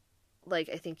like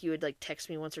I think you would like text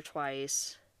me once or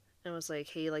twice and was like,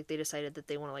 hey, like they decided that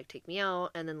they want to like take me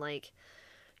out. And then like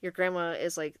your grandma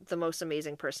is like the most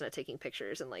amazing person at taking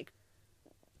pictures and like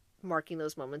marking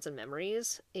those moments and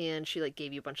memories, and she like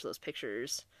gave you a bunch of those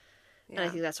pictures. And I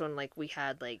think that's when like we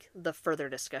had like the further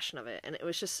discussion of it, and it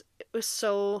was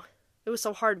so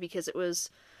hard because it was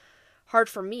hard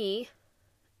for me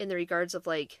in the regards of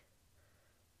like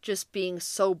just being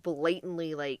so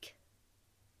blatantly like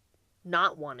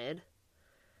not wanted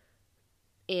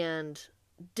and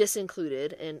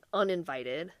disincluded and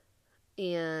uninvited,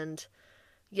 and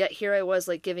yet here I was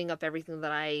like giving up everything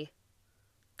that I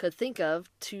could think of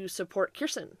to support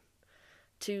Kirsten,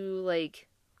 to like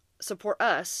support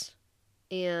us.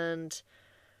 And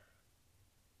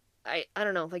I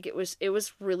don't know, like it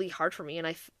was really hard for me, and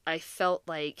I felt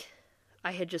like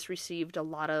I had just received a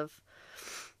lot of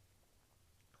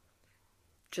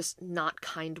just not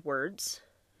kind words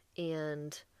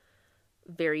and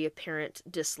very apparent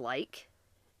dislike,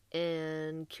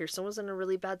 and Kirsten was in a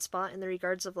really bad spot in the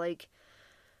regards of like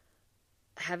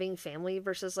having family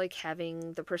versus like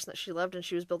having the person that she loved and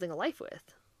she was building a life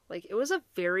with. Like it was a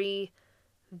very,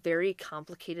 very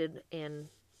complicated and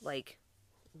like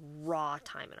raw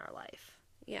time in our life.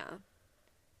 Yeah.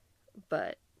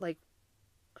 But like,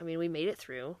 I mean, we made it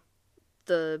through.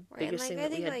 The biggest thing I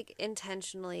that think we had, like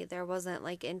intentionally there wasn't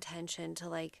like intention to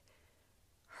like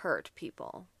hurt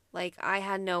people. Like I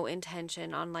had no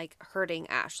intention on like hurting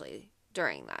Ashley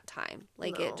during that time.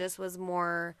 Like No. It just was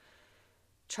more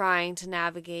trying to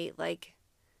navigate like,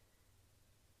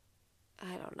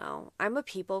 I don't know. I'm a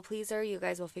people pleaser. You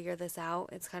guys will figure this out.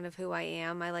 It's kind of who I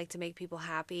am. I like to make people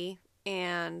happy,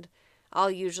 and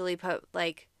I'll usually put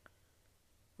like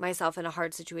myself in a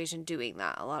hard situation doing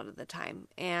that a lot of the time.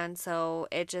 And so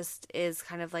it just is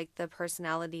kind of like the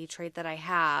personality trait that I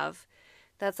have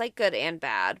that's like good and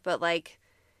bad. But like,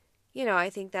 you know,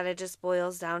 I think that it just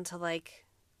boils down to like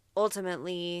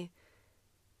ultimately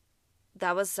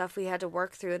that was stuff we had to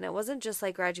work through. And it wasn't just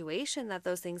like graduation that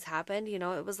those things happened. You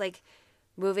know, it was like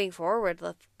moving forward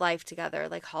with life together,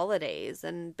 like holidays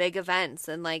and big events.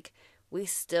 And like we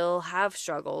still have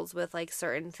struggles with like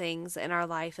certain things in our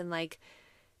life. And like,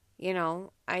 you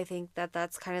know, I think that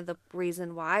that's kind of the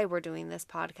reason why we're doing this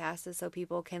podcast, is so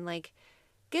people can like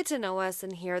get to know us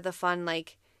and hear the fun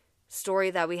like story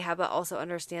that we have, but also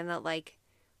understand that like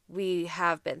we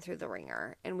have been through the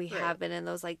ringer and we have been in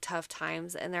those like tough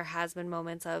times, and there has been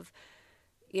moments of,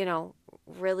 you know,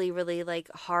 really, really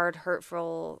like hard,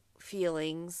 hurtful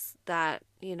feelings that,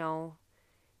 you know,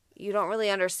 you don't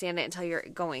really understand it until you're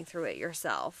going through it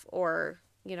yourself, or,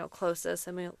 you know, close to a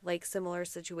similar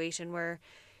situation where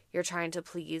you're trying to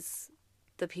please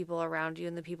the people around you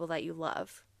and the people that you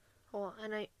love. Well,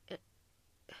 and it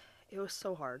was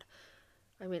so hard.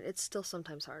 I mean, it's still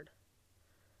sometimes hard.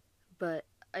 But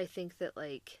I think that,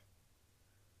 like,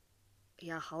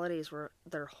 yeah, holidays were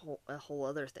a whole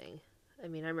other thing. I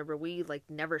mean, I remember we, like,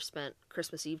 never spent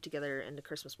Christmas Eve together into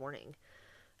Christmas morning.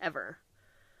 Ever.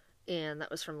 And that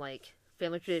was from, like,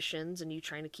 family traditions and you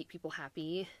trying to keep people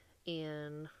happy.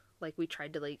 And, like, we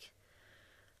tried to, like,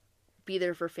 be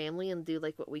there for family and do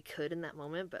like what we could in that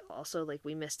moment, but also like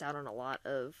we missed out on a lot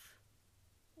of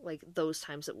like those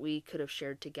times that we could have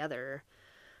shared together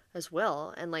as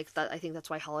well. And like that, I think that's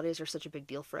why holidays are such a big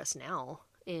deal for us now,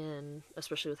 and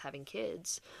especially with having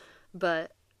kids.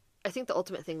 But I think the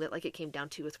ultimate thing that like it came down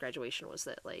to with graduation was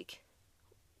that like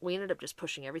we ended up just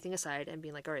pushing everything aside and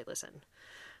being like, all right, listen,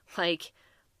 like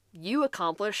you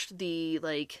accomplished the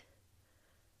like,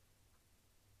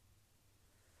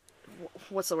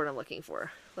 what's the word I'm looking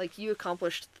for? Like, you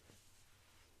accomplished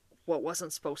what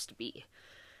wasn't supposed to be.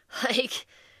 Like,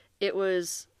 it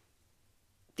was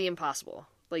the impossible.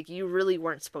 Like, you really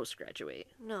weren't supposed to graduate.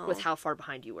 No. With how far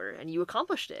behind you were. And you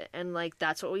accomplished it. And, like,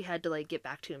 that's what we had to, like, get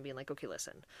back to and being like, okay,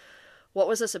 listen. What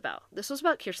was this about? This was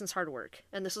about Kirsten's hard work.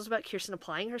 And this was about Kirsten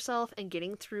applying herself and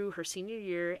getting through her senior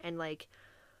year. And, like,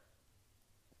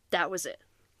 that was it.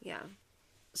 Yeah.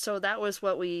 So that was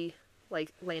what we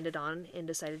like landed on and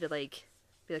decided to like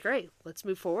be like, all right, let's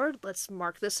move forward. Let's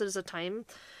mark this as a time,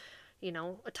 you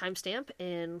know, a timestamp,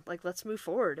 and like, let's move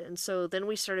forward. And so then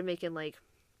we started making like,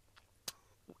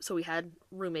 so we had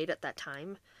roommate at that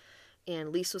time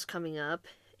and lease was coming up,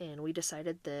 and we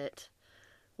decided that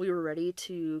we were ready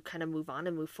to kind of move on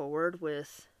and move forward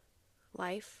with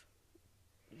life.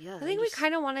 Yeah. I think we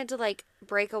kind of wanted to like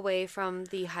break away from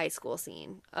the high school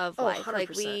scene of life. 100%. Like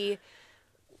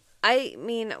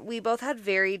we both had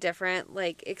very different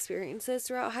like experiences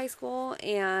throughout high school,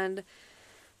 and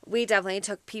we definitely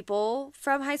took people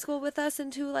from high school with us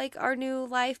into like our new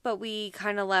life, but we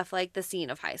kind of left like the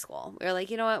scene of high school. We were like,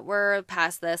 you know what, we're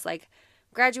past this, like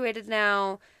graduated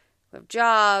now, we have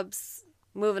jobs,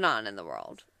 moving on in the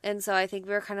world. And so I think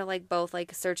we were kind of like both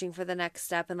like searching for the next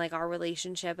step in like our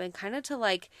relationship, and kind of to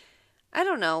like, I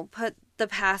don't know, put the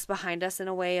past behind us in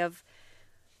a way of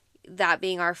that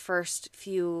being our first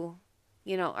few,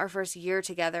 you know, our first year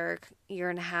together, year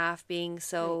and a half, being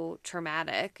so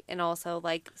traumatic and also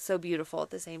like so beautiful at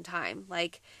the same time.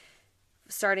 Like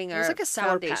starting our, it was like a Sour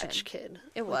foundation. Patch Kid.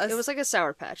 It was. It was like a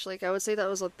Sour Patch. Like I would say that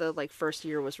was like the like first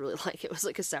year was really like, it was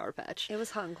like a Sour Patch. It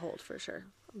was hot and cold for sure.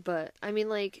 But I mean,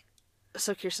 like,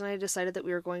 so Kirsten and I decided that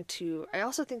we were going to, I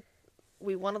also think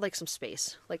we wanted like some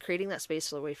space, like creating that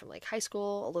space away from like high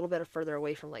school, a little bit further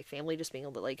away from like family, just being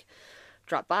able to like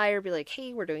drop by or be like,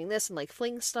 hey, we're doing this, and like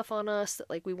fling stuff on us that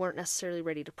like we weren't necessarily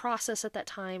ready to process at that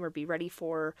time or be ready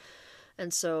for.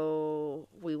 And so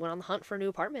we went on the hunt for a new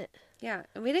apartment. Yeah,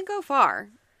 and we didn't go far.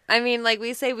 I mean, like,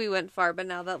 we say we went far, but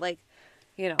now that like,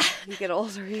 you know, you get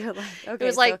older, you're like, okay, it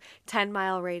was like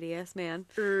 10-mile radius, man.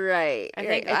 Right. I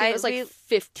think it was like we,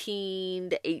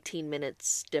 15 to 18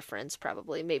 minutes difference,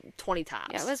 probably, maybe 20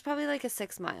 tops. Yeah, it was probably like a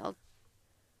 6-mile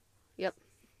Yep.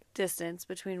 distance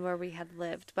between where we had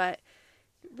lived. But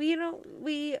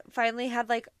we finally had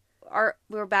like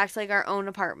we were back to like our own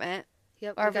apartment.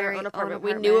 Yep, our we got very our own apartment.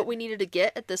 own We knew what we needed to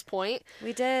get at this point.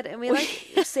 We did, and we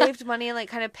like saved money and like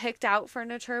kind of picked out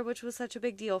furniture, which was such a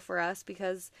big deal for us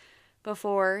because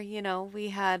before, you know, we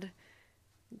had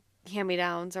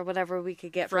hand-me-downs or whatever we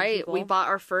could get from people. We bought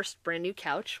our first brand new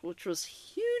couch, which was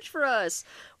huge for us.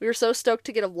 We were so stoked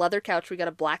to get a leather couch. We got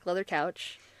a black leather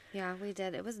couch. Yeah, we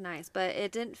did. It was nice, but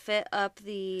it didn't fit up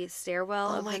the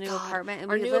stairwell of the new apartment,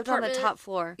 and our we new lived apartment, on the top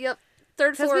floor. Yep,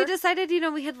 third floor. Because we decided, you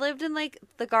know, we had lived in like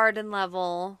the garden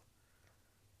level,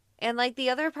 And, like, the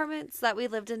other apartments that we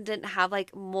lived in didn't have, like,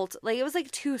 like, it was,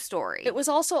 like, 2-story. It was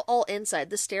also all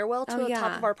inside. The stairwell to the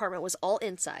top of our apartment was all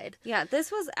inside. Yeah,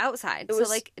 this was outside. So,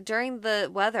 like, during the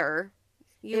weather,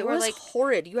 it was like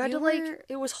horrid. You had to, like,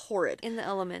 it was horrid. In the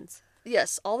elements.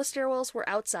 Yes, all the stairwells were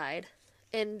outside.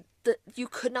 And you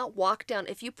could not walk down.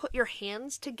 If you put your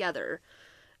hands together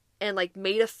and, like,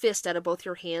 made a fist out of both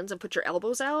your hands and put your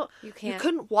elbows out, you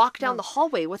couldn't walk down the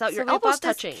hallway without your elbows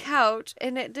touching. This couch,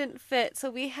 and it didn't fit,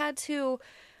 so we had to...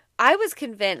 I was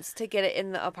convinced to get it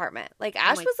in the apartment. Like,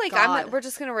 Ash was like, we're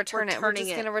just going to return it. We're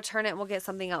just going to return it and we'll get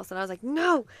something else. And I was like,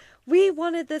 no, we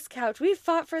wanted this couch. We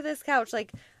fought for this couch.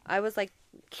 Like, I was like...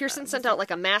 Kirsten sent out,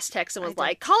 like, a mass text and was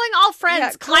like, calling all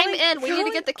friends, climb in. We need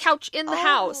to get the couch in the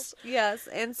house. Yes,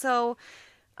 and so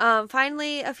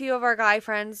finally a few of our guy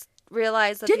friends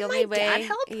realized that the only way... Did my dad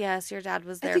help? Yes, your dad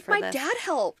was there for this. I think my dad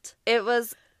helped. It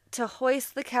was to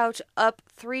hoist the couch up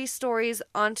 3 stories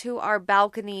onto our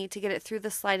balcony to get it through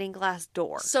the sliding glass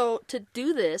door. So to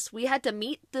do this, we had to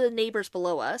meet the neighbors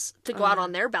below us to go out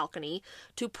on their balcony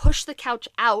to push the couch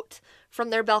out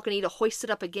from their balcony to hoist it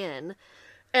up again.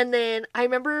 And then I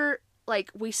remember,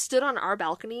 like, we stood on our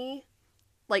balcony,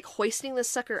 like, hoisting this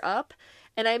sucker up.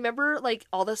 And I remember, like,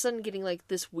 all of a sudden getting, like,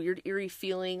 this weird, eerie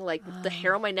feeling. Like, the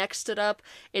hair on my neck stood up.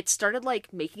 It started,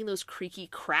 like, making those creaky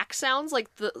crack sounds.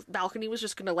 Like, the balcony was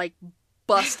just gonna, like,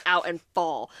 bust out and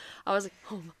fall. I was like,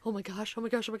 oh my gosh, oh my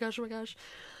gosh, oh my gosh, oh my gosh.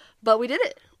 But we did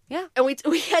it. Yeah. And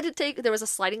we had to take... There was a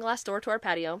sliding glass door to our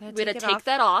patio. We had to take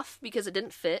that off because it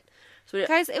didn't fit. So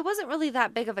guys, it wasn't really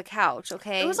that big of a couch,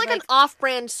 okay? It was like an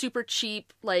off-brand, super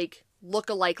cheap, like...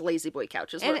 look-alike Lazy Boy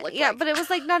couch is what it looked like. But it was,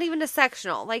 like, not even a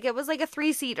sectional. Like, it was, like, a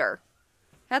 3-seater.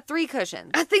 Had 3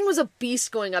 cushions. That thing was a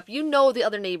beast going up. You know the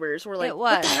other neighbors were like,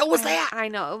 what the hell was that? I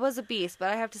know, it was a beast, but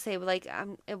I have to say, like,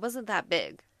 it wasn't that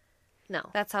big. No.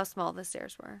 That's how small the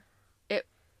stairs were.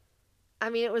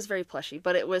 It was very plushy,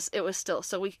 but it was still.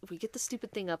 So we get the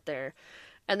stupid thing up there,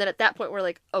 and then at that point we're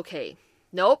like, okay,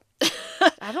 nope.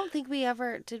 I don't think we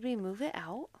ever... Did we move it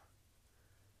out?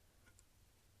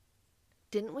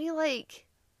 Didn't we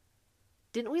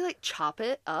chop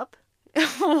it up?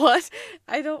 What?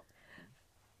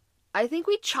 I think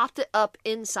we chopped it up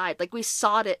inside. Like, we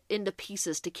sawed it into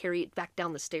pieces to carry it back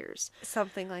down the stairs.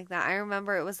 Something like that. I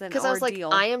remember it was an ordeal. Because I was like,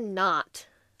 I am not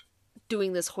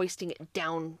doing this hoisting it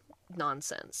down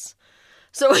nonsense.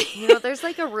 So, there's,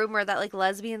 like, a rumor that, like,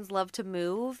 lesbians love to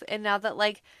move. And now that,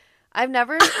 like, I've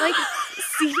never, like,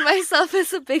 seen myself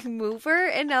as a big mover.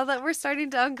 And now that we're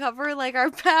starting to uncover, like, our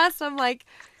past, I'm like...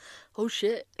 Oh,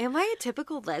 shit. Am I a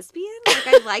typical lesbian? Like,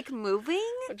 I like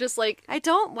moving? Just, like... I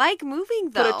don't like moving,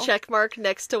 though. Put a check mark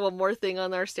next to one more thing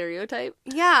on our stereotype.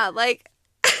 Yeah, like...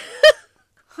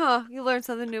 You learn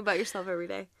something new about yourself every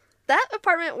day. That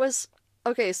apartment was...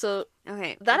 Okay, so...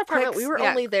 Okay. That apartment, we were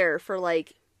only there for,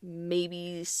 like...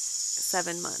 maybe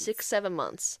 7 months. 6-7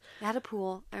 months. It had a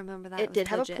pool. I remember that. It did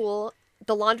have a pool.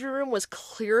 The laundry room was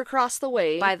clear across the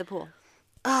way. By the pool.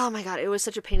 Oh my god, it was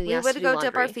such a pain in the ass to do We would go laundry.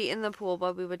 dip our feet in the pool,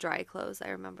 but we would dry clothes. I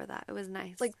remember that. It was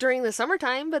nice. Like during the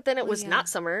summertime, but then it was not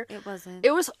summer. It wasn't.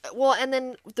 It was, well, and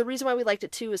then the reason why we liked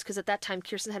it too is because at that time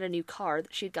Kirsten had a new car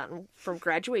that she had gotten from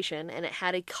graduation, and it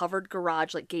had a covered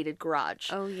garage, like gated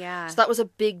garage. Oh yeah. So that was a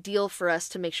big deal for us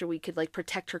to make sure we could like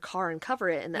protect her car and cover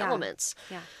it in the elements.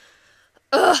 Yeah.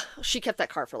 Ugh, she kept that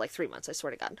car for like 3 months, I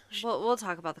swear to God. We'll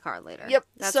talk about the car later. Yep.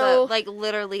 That's like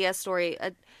literally a story.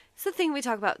 It's a thing we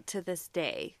talk about to this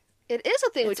day. It is a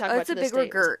thing we talk about to this day. It's a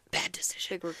big regret. Bad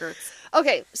decision. Big regrets.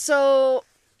 Okay, so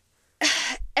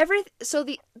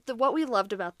what we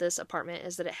loved about this apartment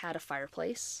is that it had a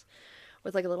fireplace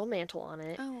with like a little mantle on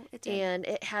it. Oh, it did. And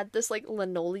it had this like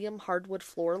linoleum hardwood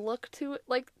floor look to it.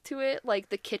 Like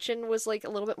the kitchen was like a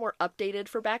little bit more updated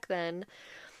for back then.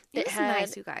 It was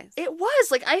nice, you guys. It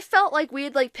was like I felt like we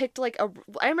had like picked like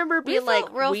I remember being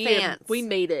like real fans. We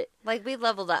made it. Like we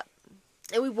leveled up.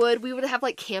 And we would have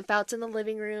like campouts in the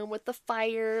living room with the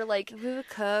fire, like we would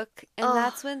cook, and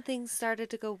that's when things started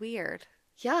to go weird.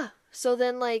 Yeah. So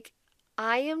then like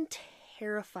I am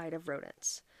terrified of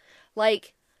rodents.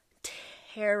 Like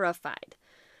terrified.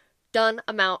 Done,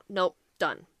 amount, nope,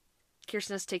 done.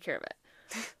 Kirsten has to take care of it.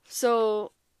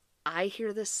 So I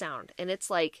hear this sound and it's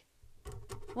like,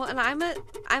 well, and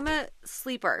I'm a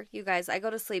sleeper, you guys. I go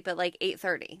to sleep at like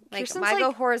 8:30. Like I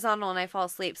go horizontal and I fall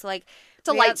asleep. So like it's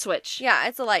a light switch. Yeah,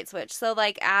 it's a light switch. So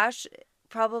like Ash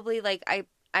probably like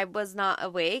I was not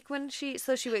awake when she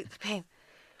wakes. Babe,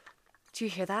 do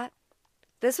you hear that?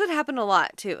 This would happen a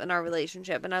lot too in our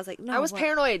relationship, and I was like, no. I was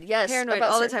paranoid. Yes, paranoid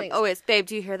all the time. Things. Always, babe,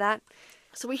 do you hear that?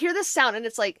 So we hear this sound, and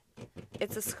it's like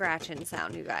It's a scratching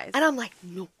sound, you guys. And I'm like,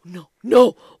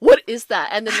 no, what is that?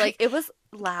 And then like it was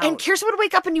loud. and Kirsten would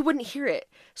wake up and you wouldn't hear it.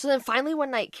 So then finally one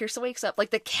night Kirsten wakes up,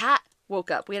 like the cat woke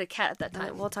up. We had a cat at that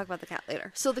time. We'll talk about the cat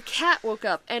later. So the cat woke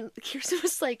up and Kirsten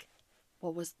was like,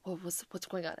 what's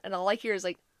going on? And all I hear is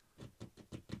like,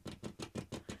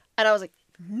 and I was like,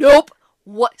 nope,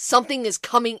 what? Something is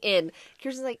coming in.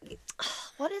 Kirsten's like,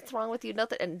 what is wrong with you?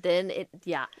 Nothing. And then it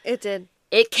did.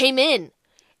 It came in.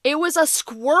 It was a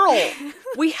squirrel.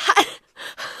 We had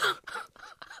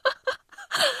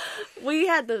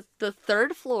the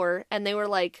third floor, and they were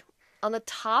like on the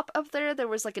top of there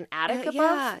was like an attic above.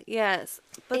 Yeah, yes.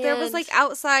 But there was like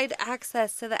outside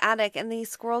access to the attic, and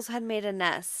these squirrels had made a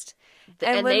nest.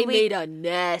 And they made a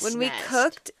nest. When we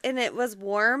cooked and it was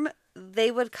warm,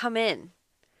 they would come in.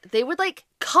 They would like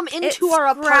come into our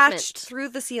apartment through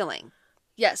the ceiling.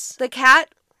 Yes. The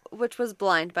cat, which was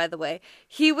blind, by the way,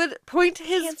 he would point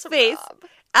his face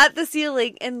at the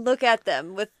ceiling and look at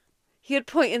them he would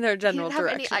point in their general direction.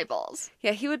 He didn't have any eyeballs.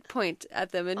 Yeah, he would point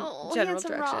at them in general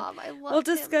direction. Rob. I love We'll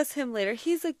discuss him later.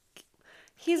 He's a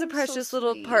precious so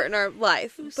little part in our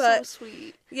life. So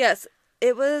sweet. Yes,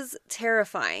 it was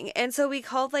terrifying. And so we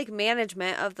called like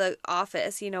management of the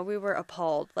office. You know, we were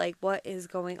appalled. Like, what is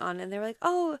going on? And they were like,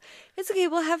 oh, it's okay.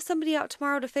 We'll have somebody out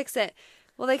tomorrow to fix it.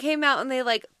 Well, they came out and they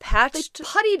like patched. They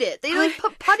puttied it. They like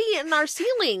put putty in our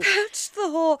ceiling. Patched the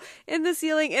hole in the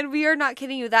ceiling. And we are not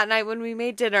kidding you. That night when we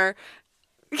made dinner,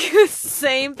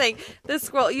 same thing. The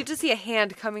squirrel, you just see a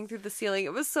hand coming through the ceiling.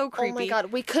 It was so creepy. Oh my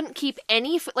God. We couldn't keep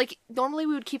any, like, normally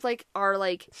we would keep like our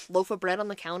like loaf of bread on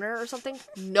the counter or something.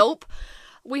 Nope.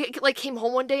 We like came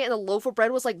home one day and the loaf of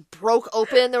bread was like broke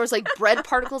open. There was like bread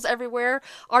particles everywhere.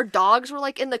 Our dogs were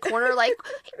like in the corner like,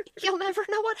 you'll never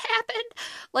know what happened.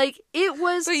 Like it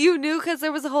was. But you knew because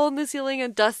there was a hole in the ceiling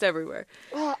and dust everywhere.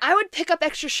 Well, I would pick up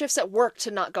extra shifts at work to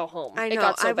not go home. I know. It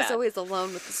got so I was bad. always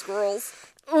alone with the squirrels.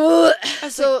 So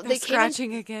like, they came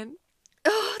scratching again.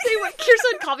 Oh, they were.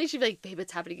 Kirsten called me. She'd be like, "Babe,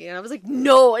 it's happening again." And I was like,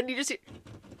 "No," and you just hear.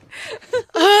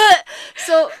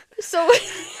 So.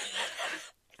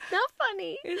 Not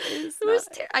funny. It was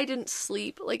I didn't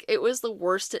sleep. Like it was the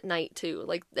worst at night too.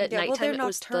 Like at nighttime, it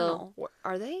was nocturnal.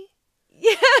 Are they?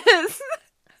 Yes.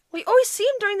 We always see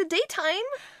them during the daytime.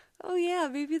 Oh yeah,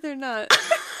 maybe they're not.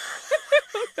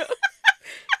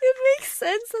 It makes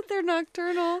sense that they're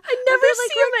nocturnal. I never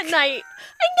see them at night.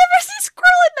 I never see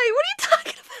squirrel at night. What are you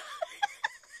talking about?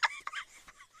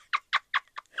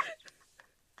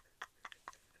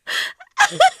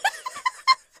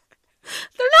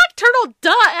 They're nocturnal,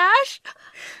 duh, Ash.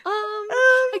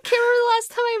 I can't remember the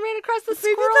last time I ran across the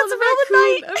squirrel in the middle of the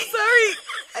night. I'm sorry.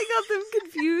 I got them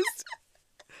confused.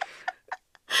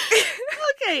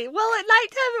 Okay, well, at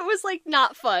nighttime it was like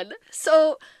not fun.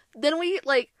 So then we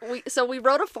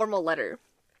wrote a formal letter.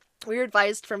 We were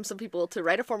advised from some people to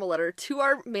write a formal letter to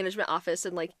our management office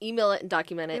and like email it and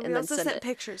document it and then send it.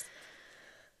 Pictures.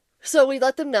 So we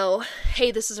let them know,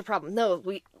 hey, this is a problem.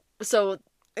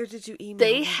 Or did you email?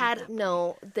 They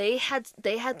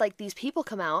had like these people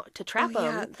come out to trap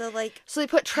them. So they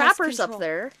put trappers up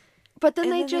there, but then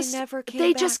they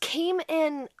just came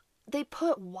in. They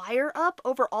put wire up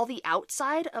over all the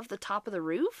outside of the top of the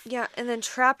roof. Yeah, and then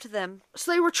trapped them.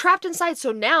 So they were trapped inside.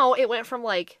 So now it went from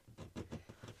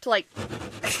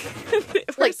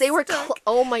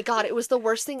oh my God, it was the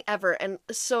worst thing ever. And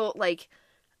so like,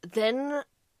 then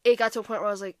it got to a point where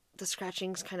I was like, the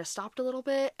scratchings kind of stopped a little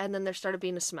bit, and then there started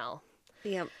being a smell.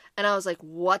 Yeah. And I was like,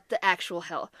 what the actual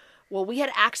hell? Well, we had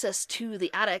access to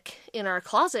the attic in our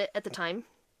closet at the time.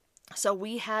 So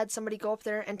we had somebody go up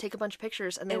there and take a bunch of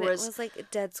pictures, and it was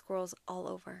like dead squirrels all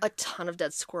over. A ton of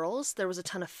dead squirrels. There was a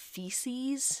ton of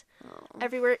feces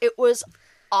everywhere. It was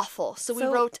awful. So we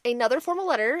wrote another formal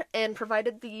letter and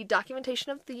provided the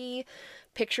documentation of the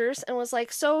pictures and was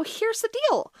like, so here's the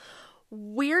deal.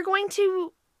 We're going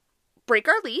to break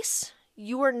our lease.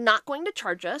 You are not going to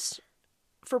charge us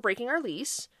for breaking our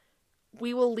lease.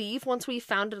 We will leave once we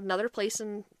found another place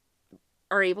and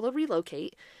are able to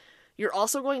relocate. You're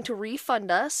also going to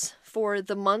refund us for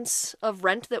the months of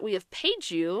rent that we have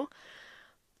paid you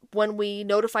when we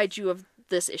notified you of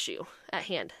this issue at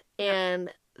hand. Yeah. And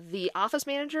the office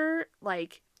manager,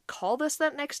 like, called us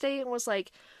that next day and was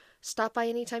like, stop by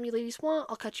anytime you ladies want.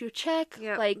 I'll cut you a check.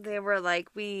 Yeah, like, they were like,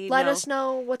 let us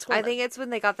know what's going on. I think it's when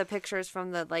they got the pictures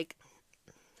from the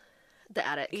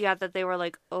attic. Yeah, that they were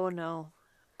like, oh no.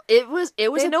 It was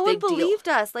no one big deal. Believed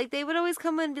us. Like, they would always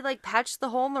come and be like, patch the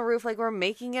hole in the roof, like we're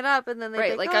making it up, and then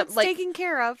they'd be like, it's taken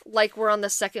care of. Like we're on the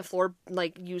second floor,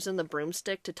 like using the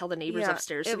broomstick to tell the neighbors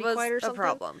upstairs to be quiet or something. It was a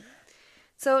problem.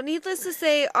 So, needless to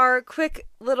say, our quick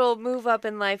little move up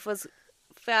in life was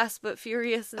fast but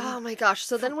furious. And... Oh my gosh.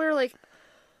 So then we were like,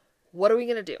 what are we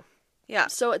going to do? Yeah.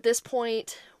 So at this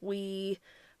point, we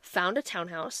found a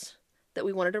townhouse that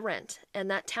we wanted to rent. And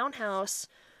that townhouse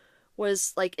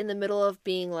was like in the middle of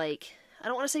being like, I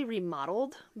don't want to say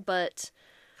remodeled, but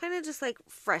kind of just like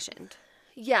freshened.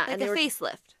 Yeah. Like and a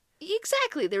facelift.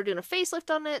 Exactly. They were doing a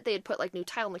facelift on it. They had put like new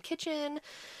tile in the kitchen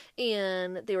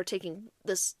and they were taking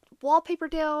this wallpaper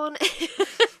down.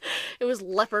 It was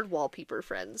leopard wallpaper,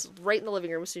 friends, right in the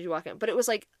living room as soon as you walk in. But it was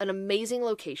like an amazing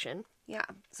location. Yeah.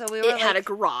 So we were It had a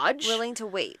garage. Willing to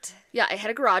wait. Yeah, it had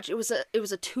a garage. It was a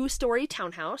 2-story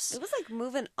townhouse. It was like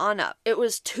moving on up. It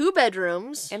was 2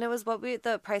 bedrooms. And it was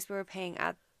the price we were paying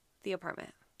at the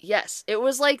apartment. Yes. It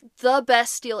was like the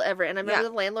best deal ever. And I remember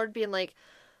the landlord being like,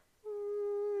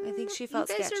 I think she felt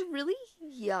you guys sketch. are really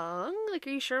young. Like,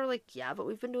 are you sure? We're like, yeah, but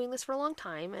we've been doing this for a long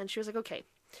time. And she was like, okay,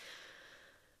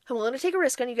 I'm willing to take a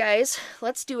risk on you guys.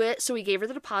 Let's do it. So we gave her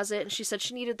the deposit, and she said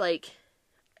she needed like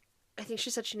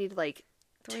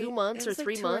 2 months or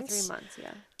 3 months. 3 months,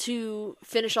 yeah. To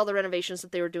finish all the renovations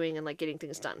that they were doing and like getting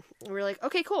things done. And we were like,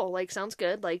 okay, cool. Like, sounds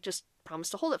good. Like, just promise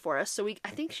to hold it for us. So I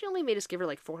think she only made us give her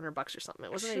like $400 or something.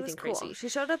 It wasn't anything crazy. Cool. She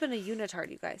showed up in a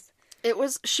unitard, you guys.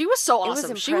 She was so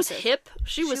awesome. Was she was hip.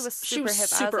 She was super hip.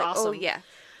 Super like, awesome. Oh yeah,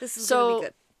 this is gonna be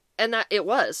good. And that it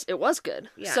was good.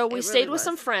 Yeah, so we really stayed with was.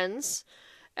 some friends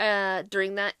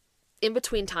during that in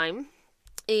between time,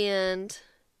 and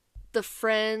the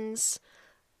friends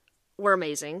were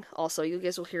amazing. Also, you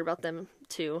guys will hear about them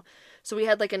too. So we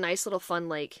had like a nice little fun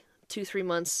like 2-3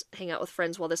 months hang out with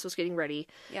friends while this was getting ready.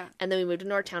 Yeah, and then we moved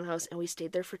into our townhouse and we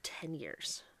stayed there for 10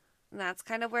 years. And that's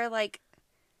kind of where like.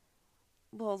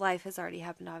 Well, life has already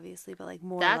happened, obviously, but like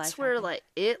more. That's where happened. like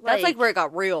it. That's like where it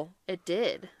got real. It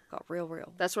did. Got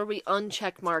real. That's where we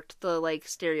uncheck marked the like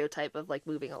stereotype of like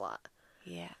moving a lot.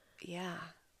 Yeah.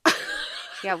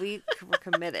 Yeah, we were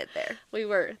committed there. We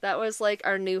were. That was like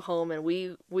our new home, and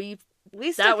we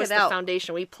that was the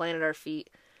foundation. We planted our feet.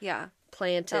 Yeah,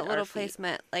 planted that little our feet. place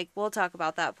meant like we'll talk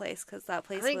about that place because that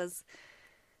place was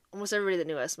almost everybody that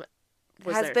knew us.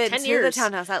 Has there. been 10 to years. the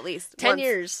townhouse at least 10 once.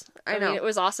 years. I know. mean, it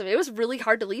was awesome. It was really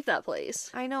hard to leave that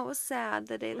place. I know, it was sad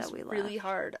the day that we left. Really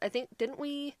hard. I think did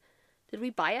we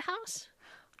buy a house?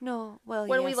 No. Well,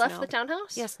 when we left no. the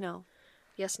townhouse? Yes, no.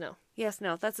 Yes, no. Yes,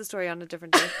 no. That's a story on a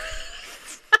different day.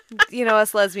 You know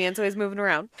us lesbians always moving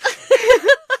around.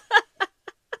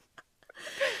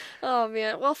 Oh,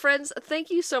 man. Well, friends,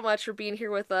 thank you so much for being here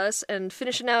with us and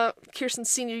finishing out Kirsten's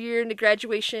senior year into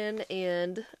graduation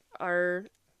and our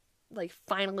like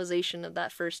finalization of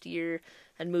that first year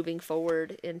and moving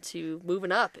forward into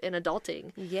moving up and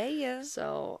adulting. Yeah.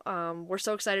 So we're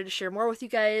so excited to share more with you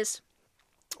guys.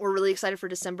 We're really excited for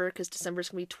December because December is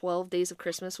going to be 12 days of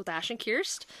Christmas with Ash and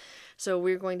Kirst. So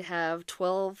we're going to have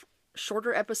 12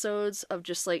 shorter episodes of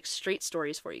just like straight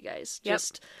stories for you guys. Yep.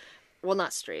 Well,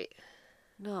 not straight.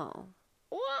 No.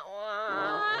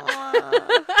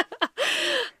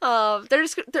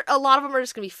 A lot of them are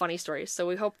just gonna be funny stories, so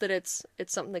we hope that it's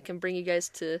something that can bring you guys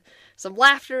to some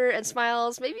laughter and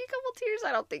smiles, maybe a couple tears.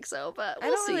 I don't think so, but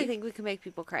we'll see. I don't really think we can make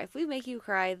people cry. If we make you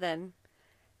cry, then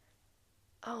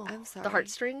I'm sorry. The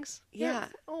heartstrings. Yeah.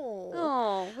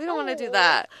 Oh, we don't want to do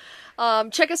that.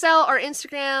 Check us out. Our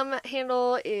Instagram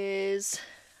handle is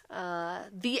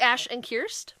the Ash and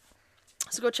Kirst.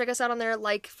 So go check us out on there.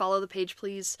 Follow the page,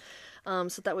 please.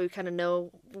 So that way we kind of know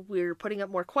we're putting up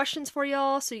more questions for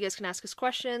y'all, so you guys can ask us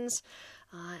questions.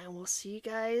 And we'll see you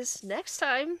guys next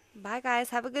time. Bye,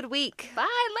 guys. Have a good week. Bye,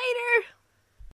 later.